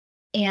blood,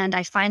 and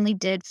I finally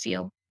did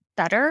feel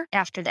better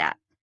after that.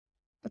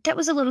 But that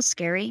was a little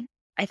scary.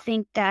 I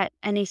think that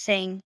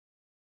anything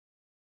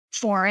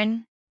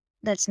foreign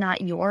that's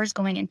not yours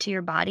going into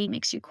your body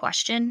makes you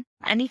question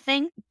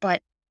anything.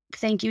 But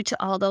Thank you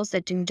to all those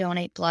that do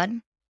donate blood.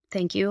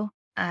 Thank you.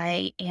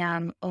 I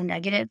am O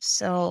negative,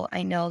 so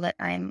I know that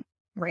I'm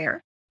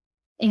rare.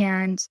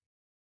 And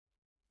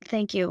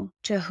thank you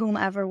to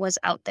whomever was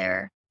out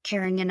there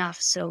caring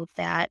enough so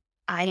that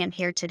I am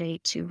here today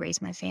to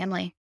raise my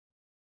family.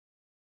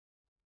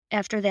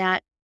 After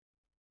that,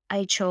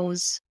 I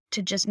chose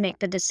to just make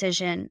the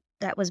decision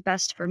that was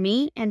best for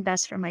me and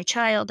best for my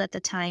child at the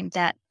time,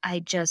 that I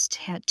just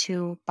had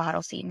to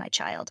bottle feed my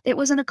child. It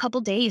wasn't a couple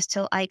days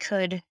till I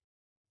could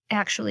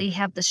actually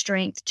have the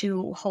strength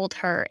to hold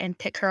her and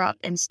pick her up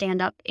and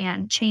stand up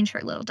and change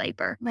her little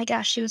diaper. My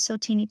gosh, she was so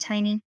teeny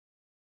tiny.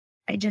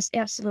 I just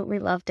absolutely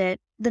loved it.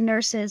 The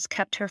nurses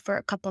kept her for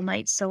a couple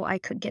nights so I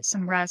could get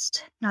some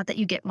rest. Not that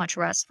you get much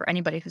rest for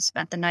anybody who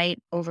spent the night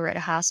over at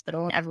a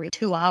hospital. Every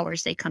 2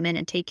 hours, they come in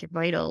and take your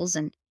vitals.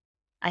 And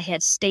I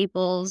had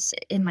staples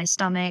in my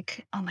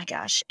stomach. Oh my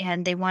gosh.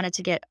 And they wanted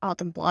to get all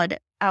the blood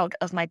out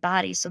of my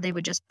body. So they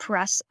would just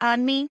press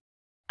on me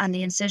on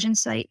the incision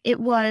site. It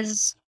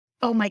was,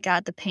 oh my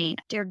God, the pain.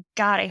 Dear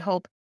God, I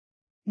hope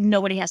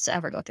nobody has to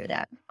ever go through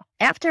that.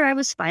 After I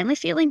was finally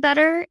feeling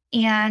better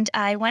and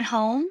I went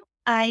home,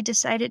 I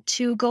decided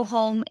to go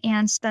home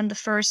and spend the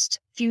first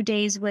few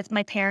days with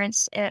my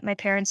parents at my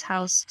parents'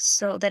 house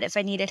so that if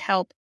I needed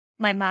help,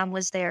 my mom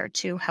was there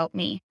to help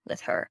me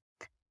with her.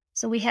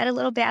 So we had a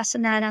little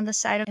bassinet on the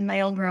side of my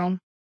old room.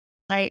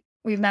 I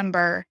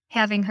remember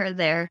having her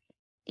there,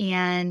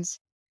 and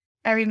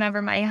I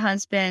remember my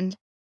husband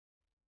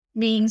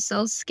being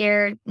so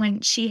scared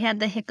when she had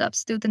the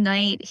hiccups through the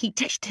night. He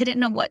didn't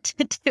know what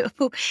to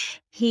do.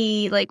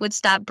 He would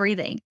stop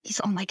breathing.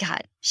 He's, oh my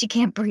God, she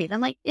can't breathe.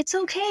 I'm like, it's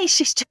okay.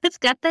 She's just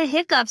got the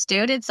hiccups,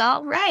 dude. It's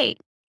all right.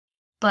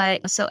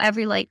 But so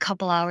every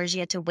couple hours,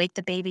 you had to wake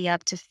the baby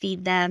up to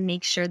feed them,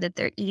 make sure that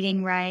they're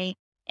eating right.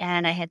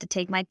 And I had to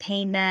take my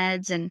pain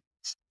meds,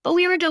 but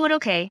we were doing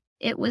okay.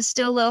 It was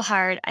still a little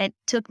hard. It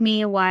took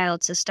me a while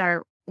to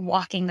start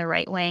walking the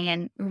right way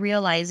and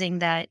realizing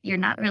that you're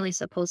not really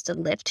supposed to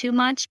lift too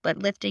much, but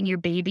lifting your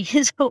baby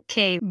is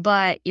okay.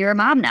 But you're a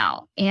mom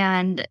now.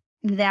 And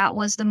that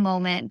was the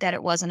moment that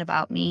it wasn't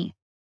about me.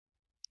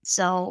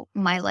 So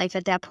my life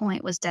at that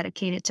point was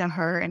dedicated to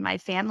her and my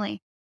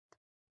family.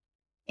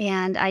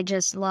 And I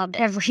just loved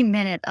every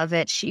minute of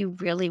it. She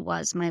really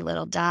was my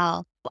little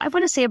doll. I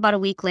want to say about a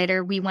week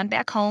later, we went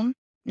back home.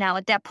 Now,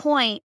 at that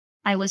point,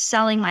 I was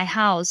selling my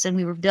house and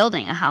we were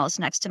building a house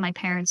next to my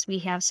parents. We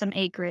have some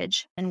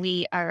acreage and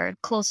we are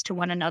close to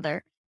one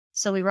another.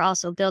 So we were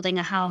also building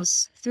a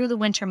house through the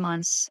winter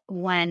months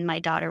when my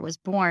daughter was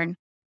born,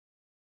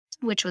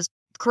 which was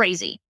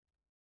crazy.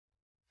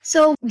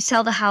 So we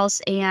sell the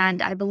house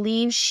and I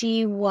believe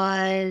she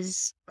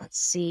was,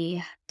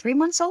 3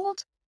 months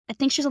old. I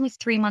think she was only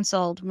 3 months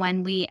old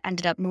when we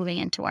ended up moving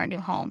into our new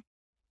home.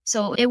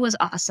 So it was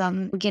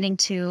awesome getting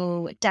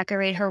to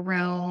decorate her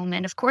room.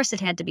 And of course, it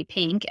had to be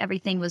pink.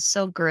 Everything was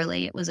so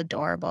girly. It was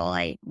adorable.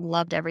 I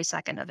loved every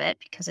second of it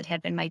because it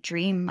had been my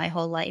dream my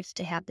whole life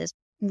to have this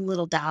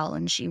little doll.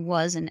 And she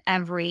was in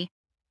every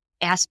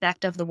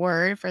aspect of the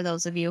word, for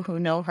those of you who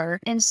know her.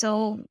 And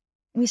so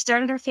we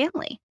started our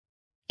family.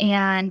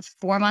 And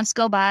 4 months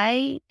go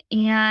by.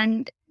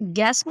 And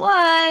guess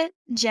what?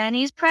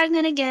 Jenny's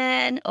pregnant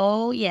again.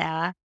 Oh,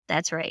 yeah,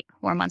 that's right.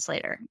 4 months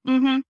later.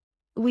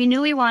 We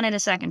knew we wanted a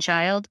second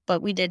child,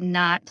 but we did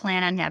not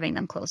plan on having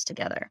them close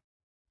together.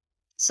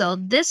 So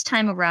this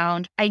time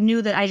around, I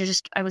knew that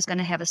I was going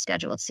to have a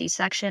scheduled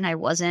C-section. I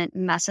wasn't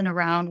messing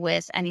around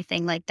with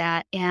anything like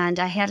that. And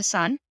I had a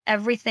son.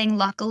 Everything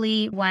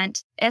luckily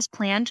went as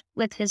planned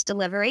with his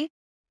delivery.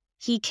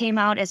 He came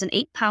out as an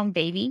 8-pound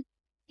baby.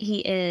 He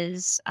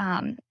is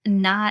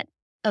not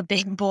a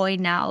big boy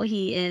now.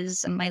 He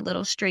is my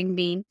little string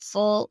bean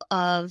full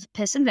of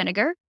piss and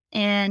vinegar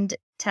and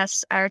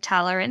tests our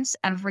tolerance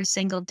every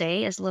single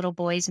day as little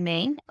boys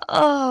may.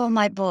 Oh,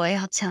 my boy,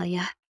 I'll tell you,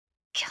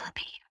 killing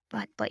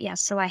me. But yeah,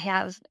 so I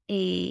have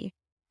a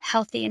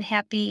healthy and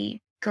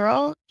happy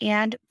girl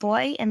and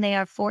boy, and they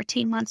are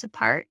 14 months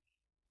apart.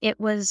 It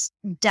was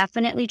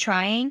definitely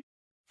trying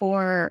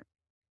for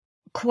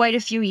quite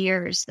a few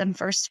years, the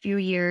first few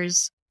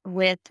years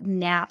with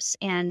naps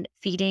and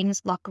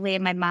feedings. Luckily,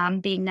 my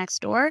mom being next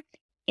door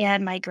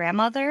and my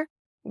grandmother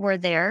were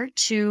there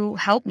to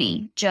help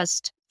me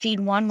just feed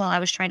one while I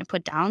was trying to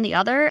put down the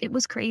other. It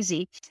was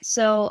crazy.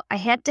 So I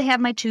had to have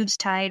my tubes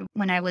tied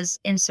when I was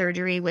in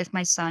surgery with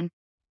my son.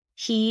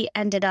 He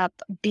ended up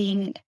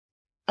being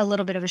a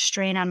little bit of a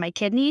strain on my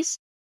kidneys.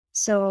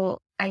 So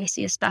I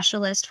see a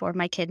specialist for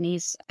my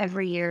kidneys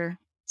every year.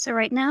 So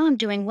right now I'm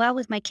doing well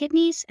with my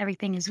kidneys.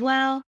 Everything is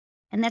well,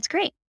 and that's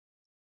great.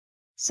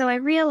 So I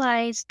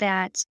realized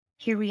that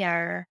here we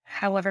are,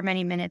 however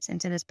many minutes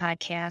into this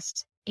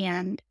podcast,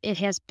 and it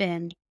has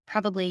been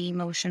probably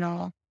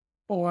emotional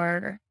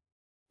for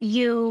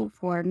you,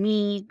 for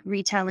me,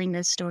 retelling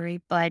this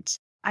story, but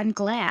I'm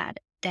glad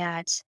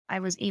that I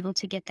was able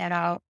to get that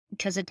out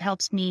because it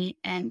helps me,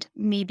 and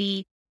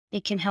maybe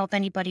it can help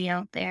anybody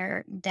out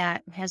there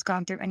that has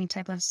gone through any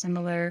type of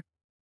similar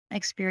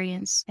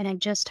experience. And I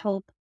just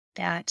hope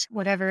that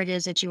whatever it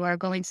is that you are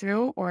going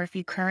through, or if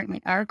you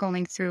currently are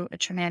going through a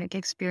traumatic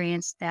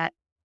experience, that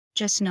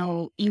just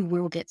know you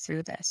will get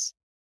through this.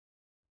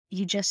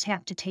 You just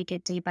have to take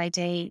it day by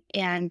day.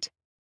 And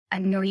I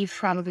know you've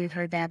probably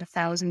heard that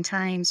 1,000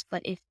 times,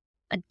 but if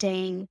a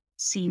day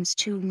seems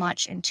too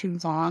much and too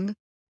long,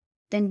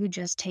 then you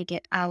just take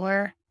it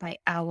hour by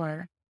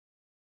hour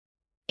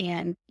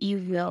and you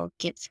will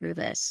get through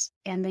this.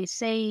 And they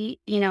say,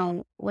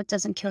 what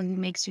doesn't kill you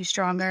makes you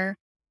stronger.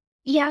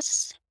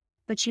 Yes,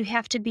 but you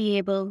have to be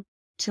able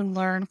to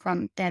learn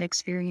from that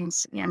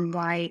experience and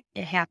why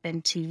it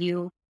happened to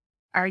you.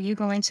 Are you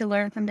going to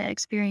learn from that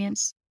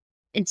experience?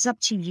 It's up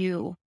to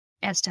you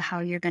as to how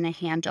you're going to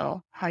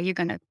handle,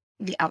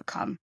 the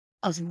outcome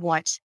of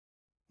what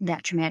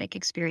that traumatic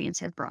experience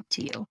has brought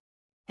to you.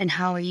 And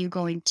how are you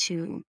going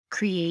to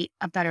create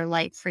a better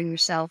life for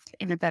yourself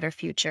and a better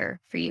future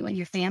for you and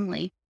your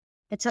family?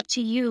 It's up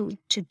to you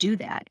to do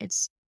that.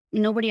 It's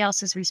nobody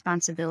else's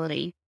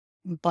responsibility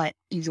but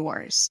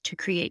yours to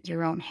create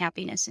your own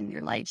happiness in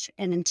your life.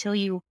 And until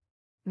you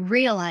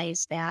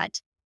realize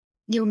that,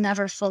 you'll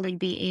never fully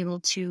be able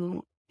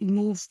to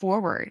move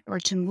forward or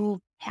to move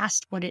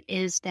past what it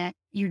is that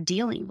you're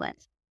dealing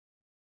with.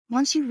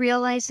 Once you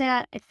realize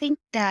that, I think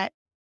that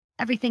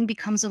everything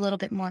becomes a little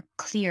bit more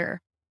clear.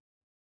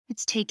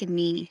 It's taken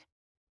me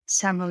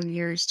several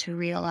years to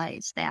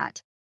realize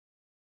that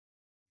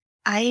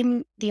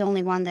I'm the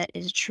only one that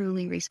is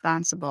truly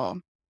responsible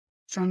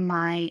for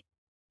my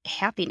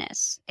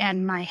happiness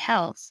and my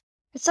health.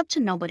 It's up to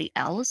nobody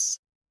else.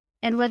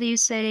 And whether you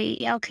say,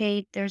 yeah,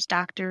 okay, there's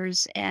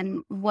doctors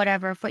and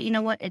whatever, but you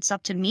know what? It's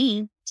up to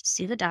me to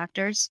see the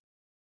doctors.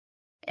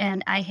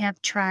 And I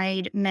have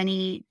tried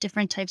many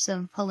different types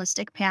of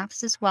holistic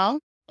paths as well.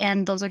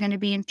 And those are going to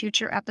be in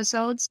future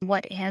episodes,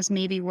 what has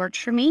maybe worked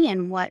for me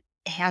and what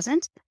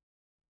hasn't.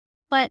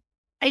 But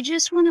I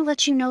just want to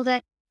let you know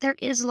that there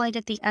is light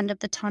at the end of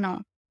the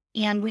tunnel,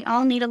 and we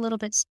all need a little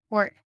bit of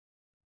support.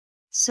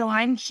 So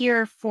I'm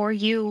here for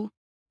you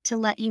to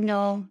let you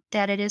know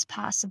that it is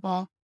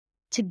possible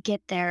to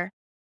get there.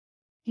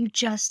 You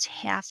just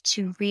have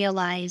to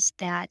realize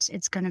that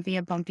it's going to be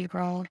a bumpy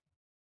road,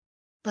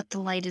 but the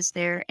light is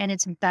there and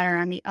it's better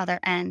on the other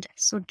end.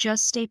 So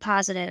just stay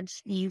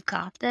positive. You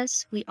got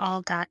this. We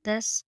all got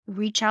this.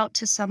 Reach out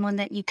to someone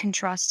that you can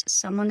trust,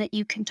 someone that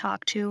you can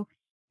talk to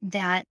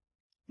that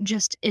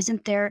just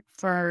isn't there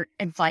for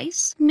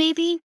advice,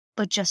 maybe,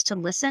 but just to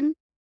listen.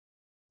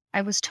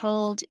 I was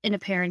told in a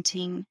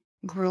parenting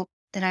group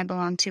that I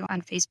belong to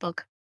on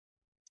Facebook,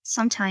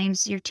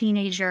 sometimes your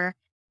teenager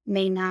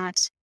may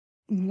not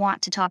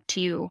want to talk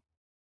to you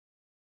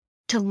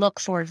to look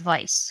for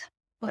advice,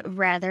 but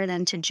rather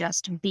than to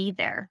just be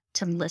there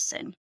to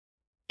listen.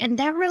 And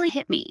that really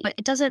hit me. But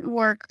it doesn't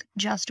work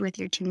just with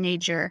your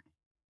teenager,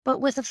 but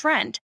with a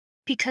friend.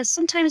 Because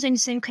sometimes when you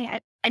say, okay,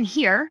 I'm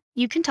here,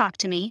 you can talk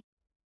to me,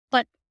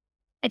 but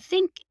I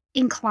think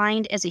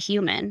inclined as a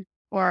human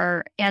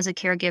or as a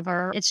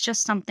caregiver, it's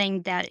just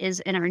something that is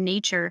in our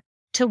nature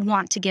to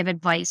want to give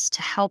advice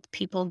to help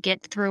people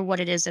get through what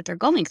it is that they're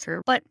going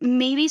through. But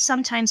maybe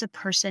sometimes a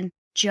person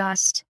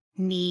just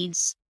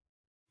needs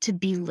to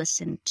be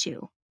listened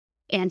to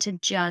and to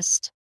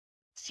just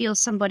feel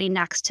somebody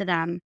next to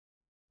them,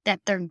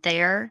 that they're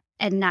there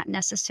and not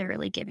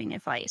necessarily giving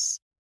advice.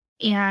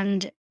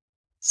 And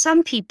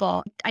some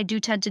people, I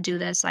do tend to do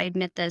this, I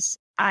admit this,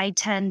 I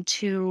tend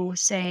to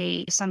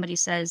say, somebody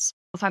says,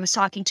 if I was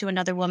talking to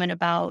another woman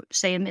about,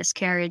 say, a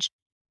miscarriage,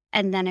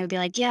 and then I would be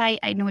like, yeah,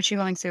 I know what you're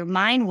going through.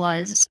 Mine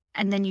was,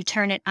 and then you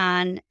turn it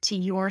on to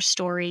your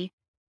story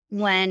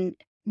when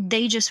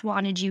they just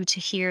wanted you to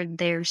hear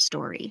their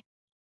story.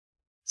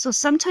 So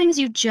sometimes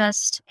you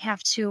just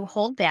have to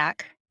hold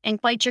back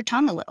and bite your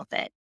tongue a little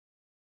bit.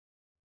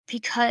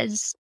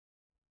 Because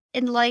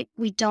in life,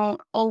 we don't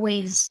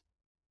always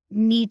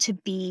need to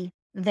be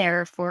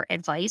there for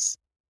advice.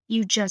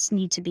 You just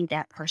need to be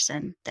that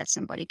person that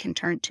somebody can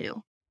turn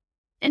to.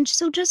 And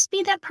so just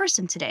be that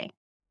person today.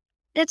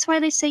 That's why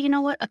they say, you know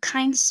what, a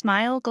kind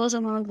smile goes a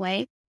long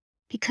way,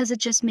 because it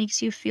just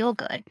makes you feel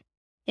good.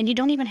 And you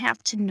don't even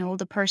have to know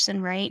the person,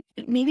 right?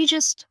 Maybe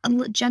just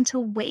a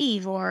gentle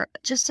wave or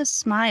just a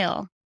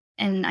smile.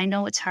 And I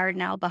know it's hard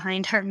now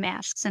behind our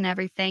masks and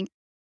everything,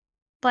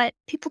 but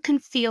people can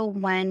feel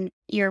when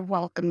you're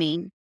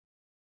welcoming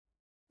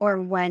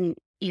or when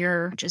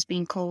you're just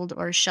being cold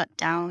or shut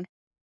down.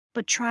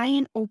 But try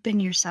and open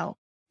yourself.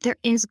 There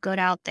is good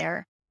out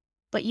there,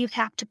 but you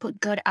have to put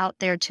good out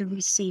there to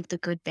receive the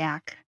good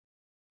back.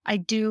 I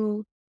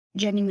do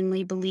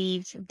genuinely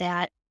believe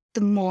that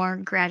the more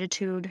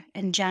gratitude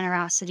and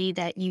generosity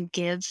that you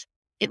give,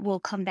 it will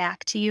come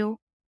back to you.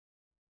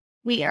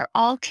 We are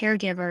all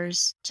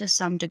caregivers to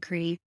some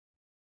degree.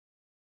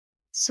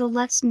 So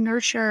let's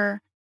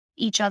nurture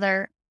each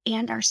other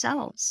and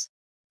ourselves.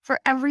 For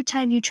every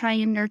time you try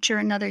and nurture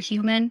another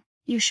human,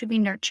 you should be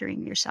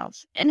nurturing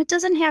yourself. And it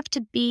doesn't have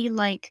to be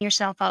like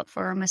yourself out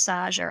for a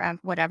massage or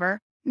whatever.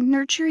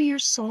 Nurture your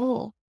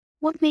soul.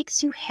 What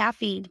makes you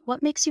happy?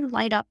 What makes you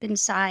light up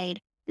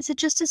inside? Is it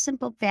just a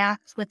simple bath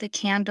with a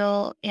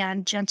candle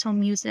and gentle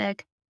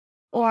music?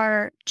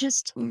 or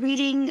just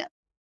reading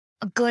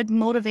a good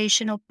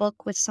motivational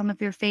book with some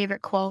of your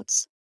favorite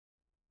quotes.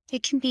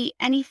 It can be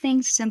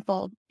anything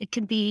simple. It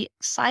can be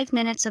 5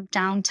 minutes of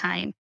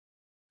downtime.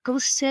 Go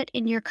sit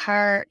in your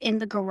car in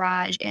the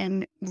garage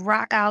and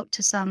rock out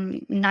to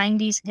some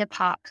 90s hip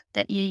hop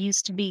that you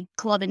used to be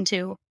clubbing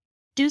to.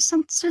 Do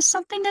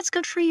something that's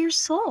good for your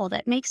soul,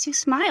 that makes you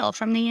smile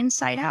from the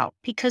inside out,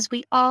 because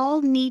we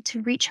all need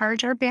to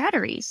recharge our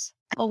batteries.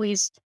 I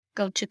always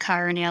go to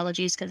car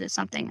analogies because it's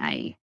something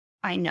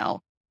I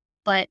know.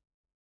 But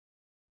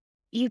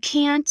you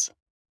can't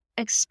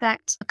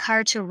expect a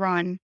car to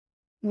run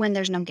when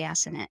there's no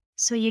gas in it.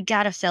 So you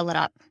got to fill it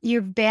up.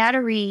 Your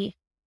battery,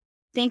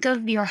 think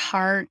of your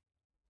heart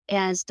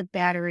as the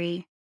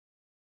battery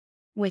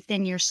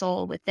within your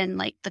soul, within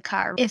like the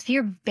car. If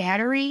your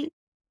battery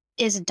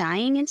is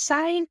dying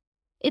inside,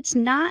 it's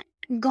not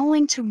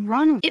going to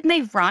run. It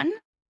may run,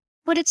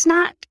 but it's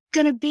not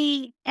going to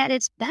be at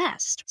its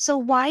best. So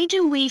why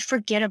do we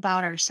forget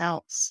about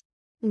ourselves?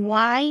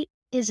 Why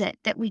is it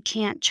that we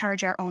can't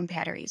charge our own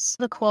batteries?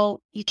 The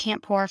quote, you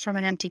can't pour from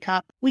an empty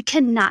cup. We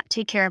cannot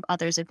take care of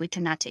others if we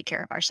cannot take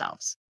care of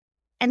ourselves.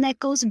 And that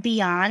goes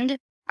beyond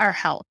our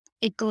health.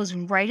 It goes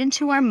right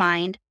into our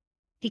mind,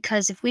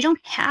 because if we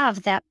don't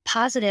have that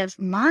positive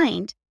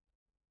mind,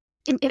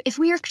 if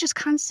we are just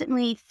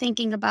constantly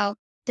thinking about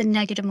the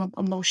negative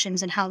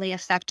emotions and how they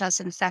affect us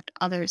and affect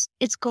others,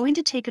 it's going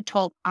to take a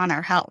toll on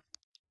our health.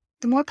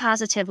 The more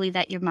positively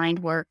that your mind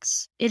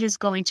works, it is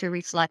going to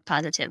reflect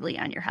positively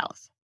on your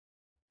health,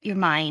 your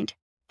mind,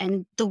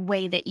 and the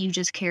way that you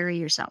just carry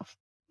yourself.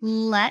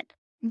 Let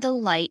the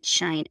light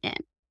shine in.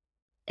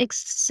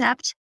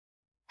 Accept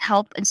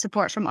help and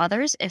support from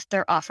others if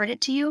they're offered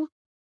it to you.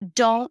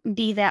 Don't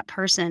be that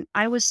person.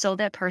 I was so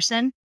that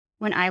person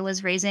when I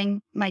was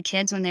raising my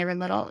kids when they were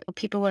little.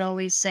 People would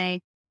always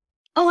say,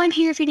 "Oh, I'm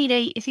here if you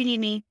need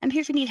me. I'm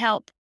here if you need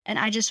help." And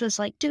I just was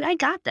like, dude, I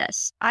got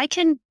this. I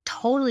can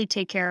totally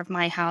take care of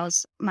my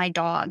house, my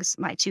dogs,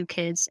 my 2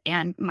 kids,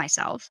 and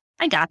myself.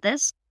 I got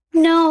this.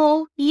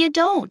 No, you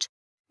don't.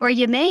 Or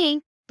you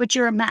may, but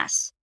you're a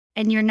mess.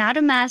 And you're not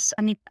a mess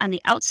on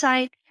the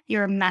outside.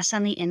 You're a mess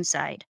on the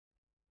inside.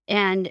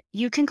 And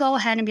you can go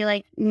ahead and be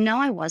like, no,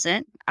 I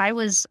wasn't. I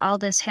was all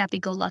this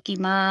happy-go-lucky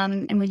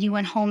mom. And when you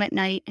went home at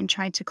night and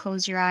tried to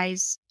close your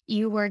eyes,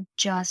 you were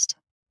just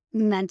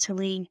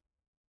mentally,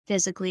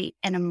 physically,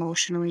 and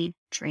emotionally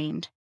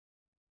drained.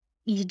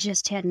 You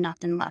just had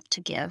nothing left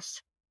to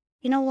give.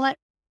 You know what?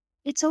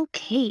 It's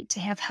okay to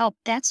have help.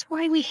 That's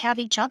why we have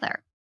each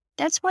other.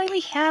 That's why we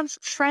have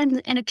friends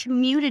and a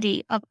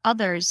community of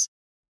others.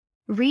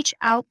 Reach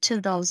out to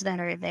those that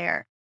are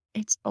there.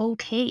 It's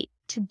okay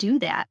to do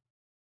that.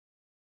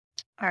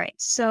 All right,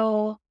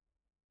 so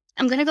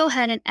I'm going to go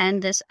ahead and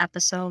end this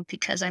episode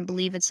because I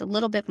believe it's a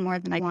little bit more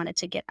than I wanted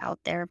to get out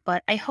there.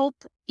 But I hope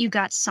you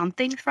got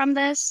something from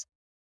this.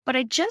 But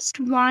I just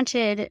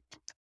wanted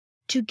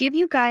to give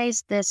you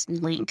guys this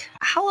link.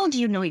 How well do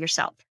you know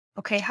yourself?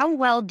 Okay, how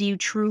well do you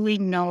truly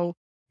know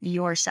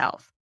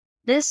yourself?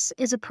 This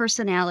is a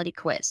personality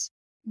quiz.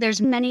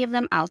 There's many of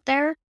them out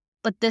there,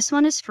 but this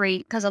one is free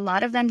because a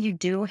lot of them you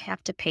do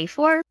have to pay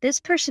for.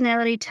 This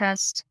personality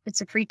test,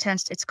 it's a free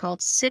test. It's called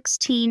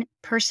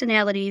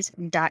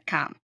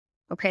 16personalities.com.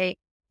 Okay,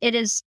 it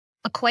is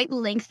a quite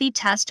lengthy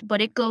test,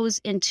 but it goes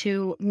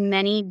into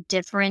many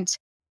different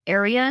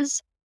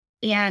areas.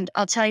 And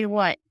I'll tell you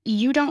what,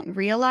 you don't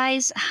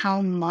realize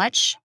how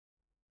much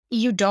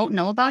you don't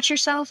know about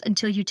yourself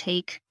until you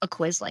take a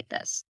quiz like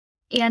this.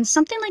 And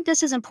something like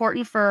this is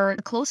important for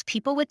the close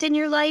people within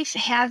your life.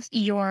 Have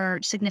your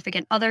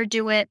significant other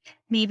do it,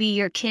 maybe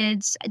your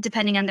kids,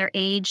 depending on their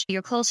age,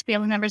 your close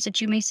family members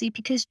that you may see,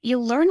 because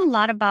you'll learn a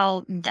lot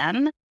about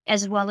them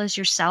as well as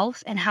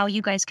yourself and how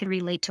you guys can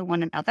relate to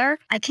one another.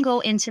 I can go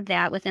into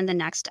that within the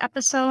next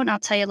episode. I'll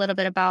tell you a little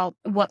bit about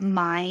what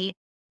my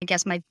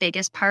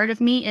biggest part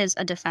of me is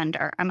a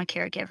defender. I'm a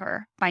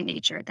caregiver by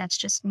nature. That's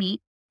just me.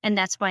 And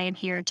that's why I'm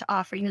here to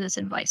offer you this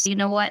advice. You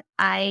know what?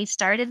 I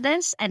started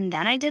this and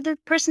then I did the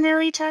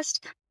personality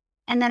test.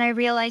 And then I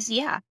realized,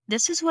 yeah,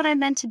 this is what I'm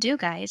meant to do,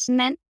 guys. I'm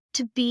meant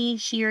to be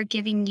here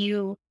giving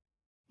you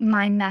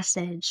my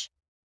message.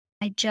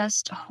 I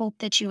just hope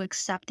that you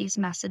accept these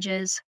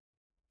messages.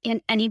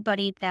 And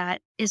anybody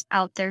that is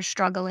out there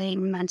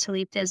struggling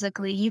mentally,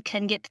 physically, you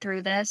can get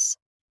through this.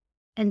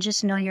 And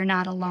just know you're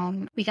not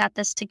alone. We got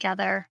this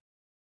together.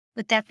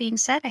 With that being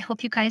said, I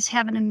hope you guys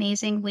have an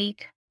amazing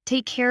week.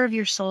 Take care of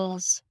your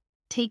souls.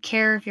 Take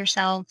care of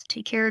yourself.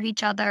 Take care of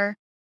each other.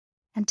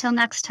 Until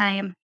next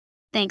time,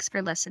 thanks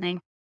for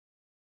listening.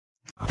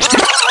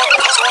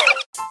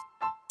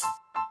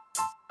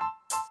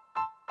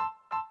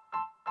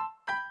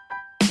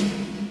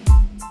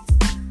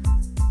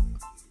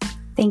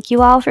 Thank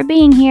you all for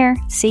being here.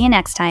 See you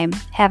next time.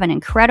 Have an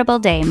incredible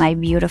day, my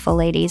beautiful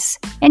ladies.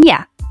 And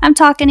yeah, I'm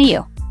talking to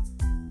you.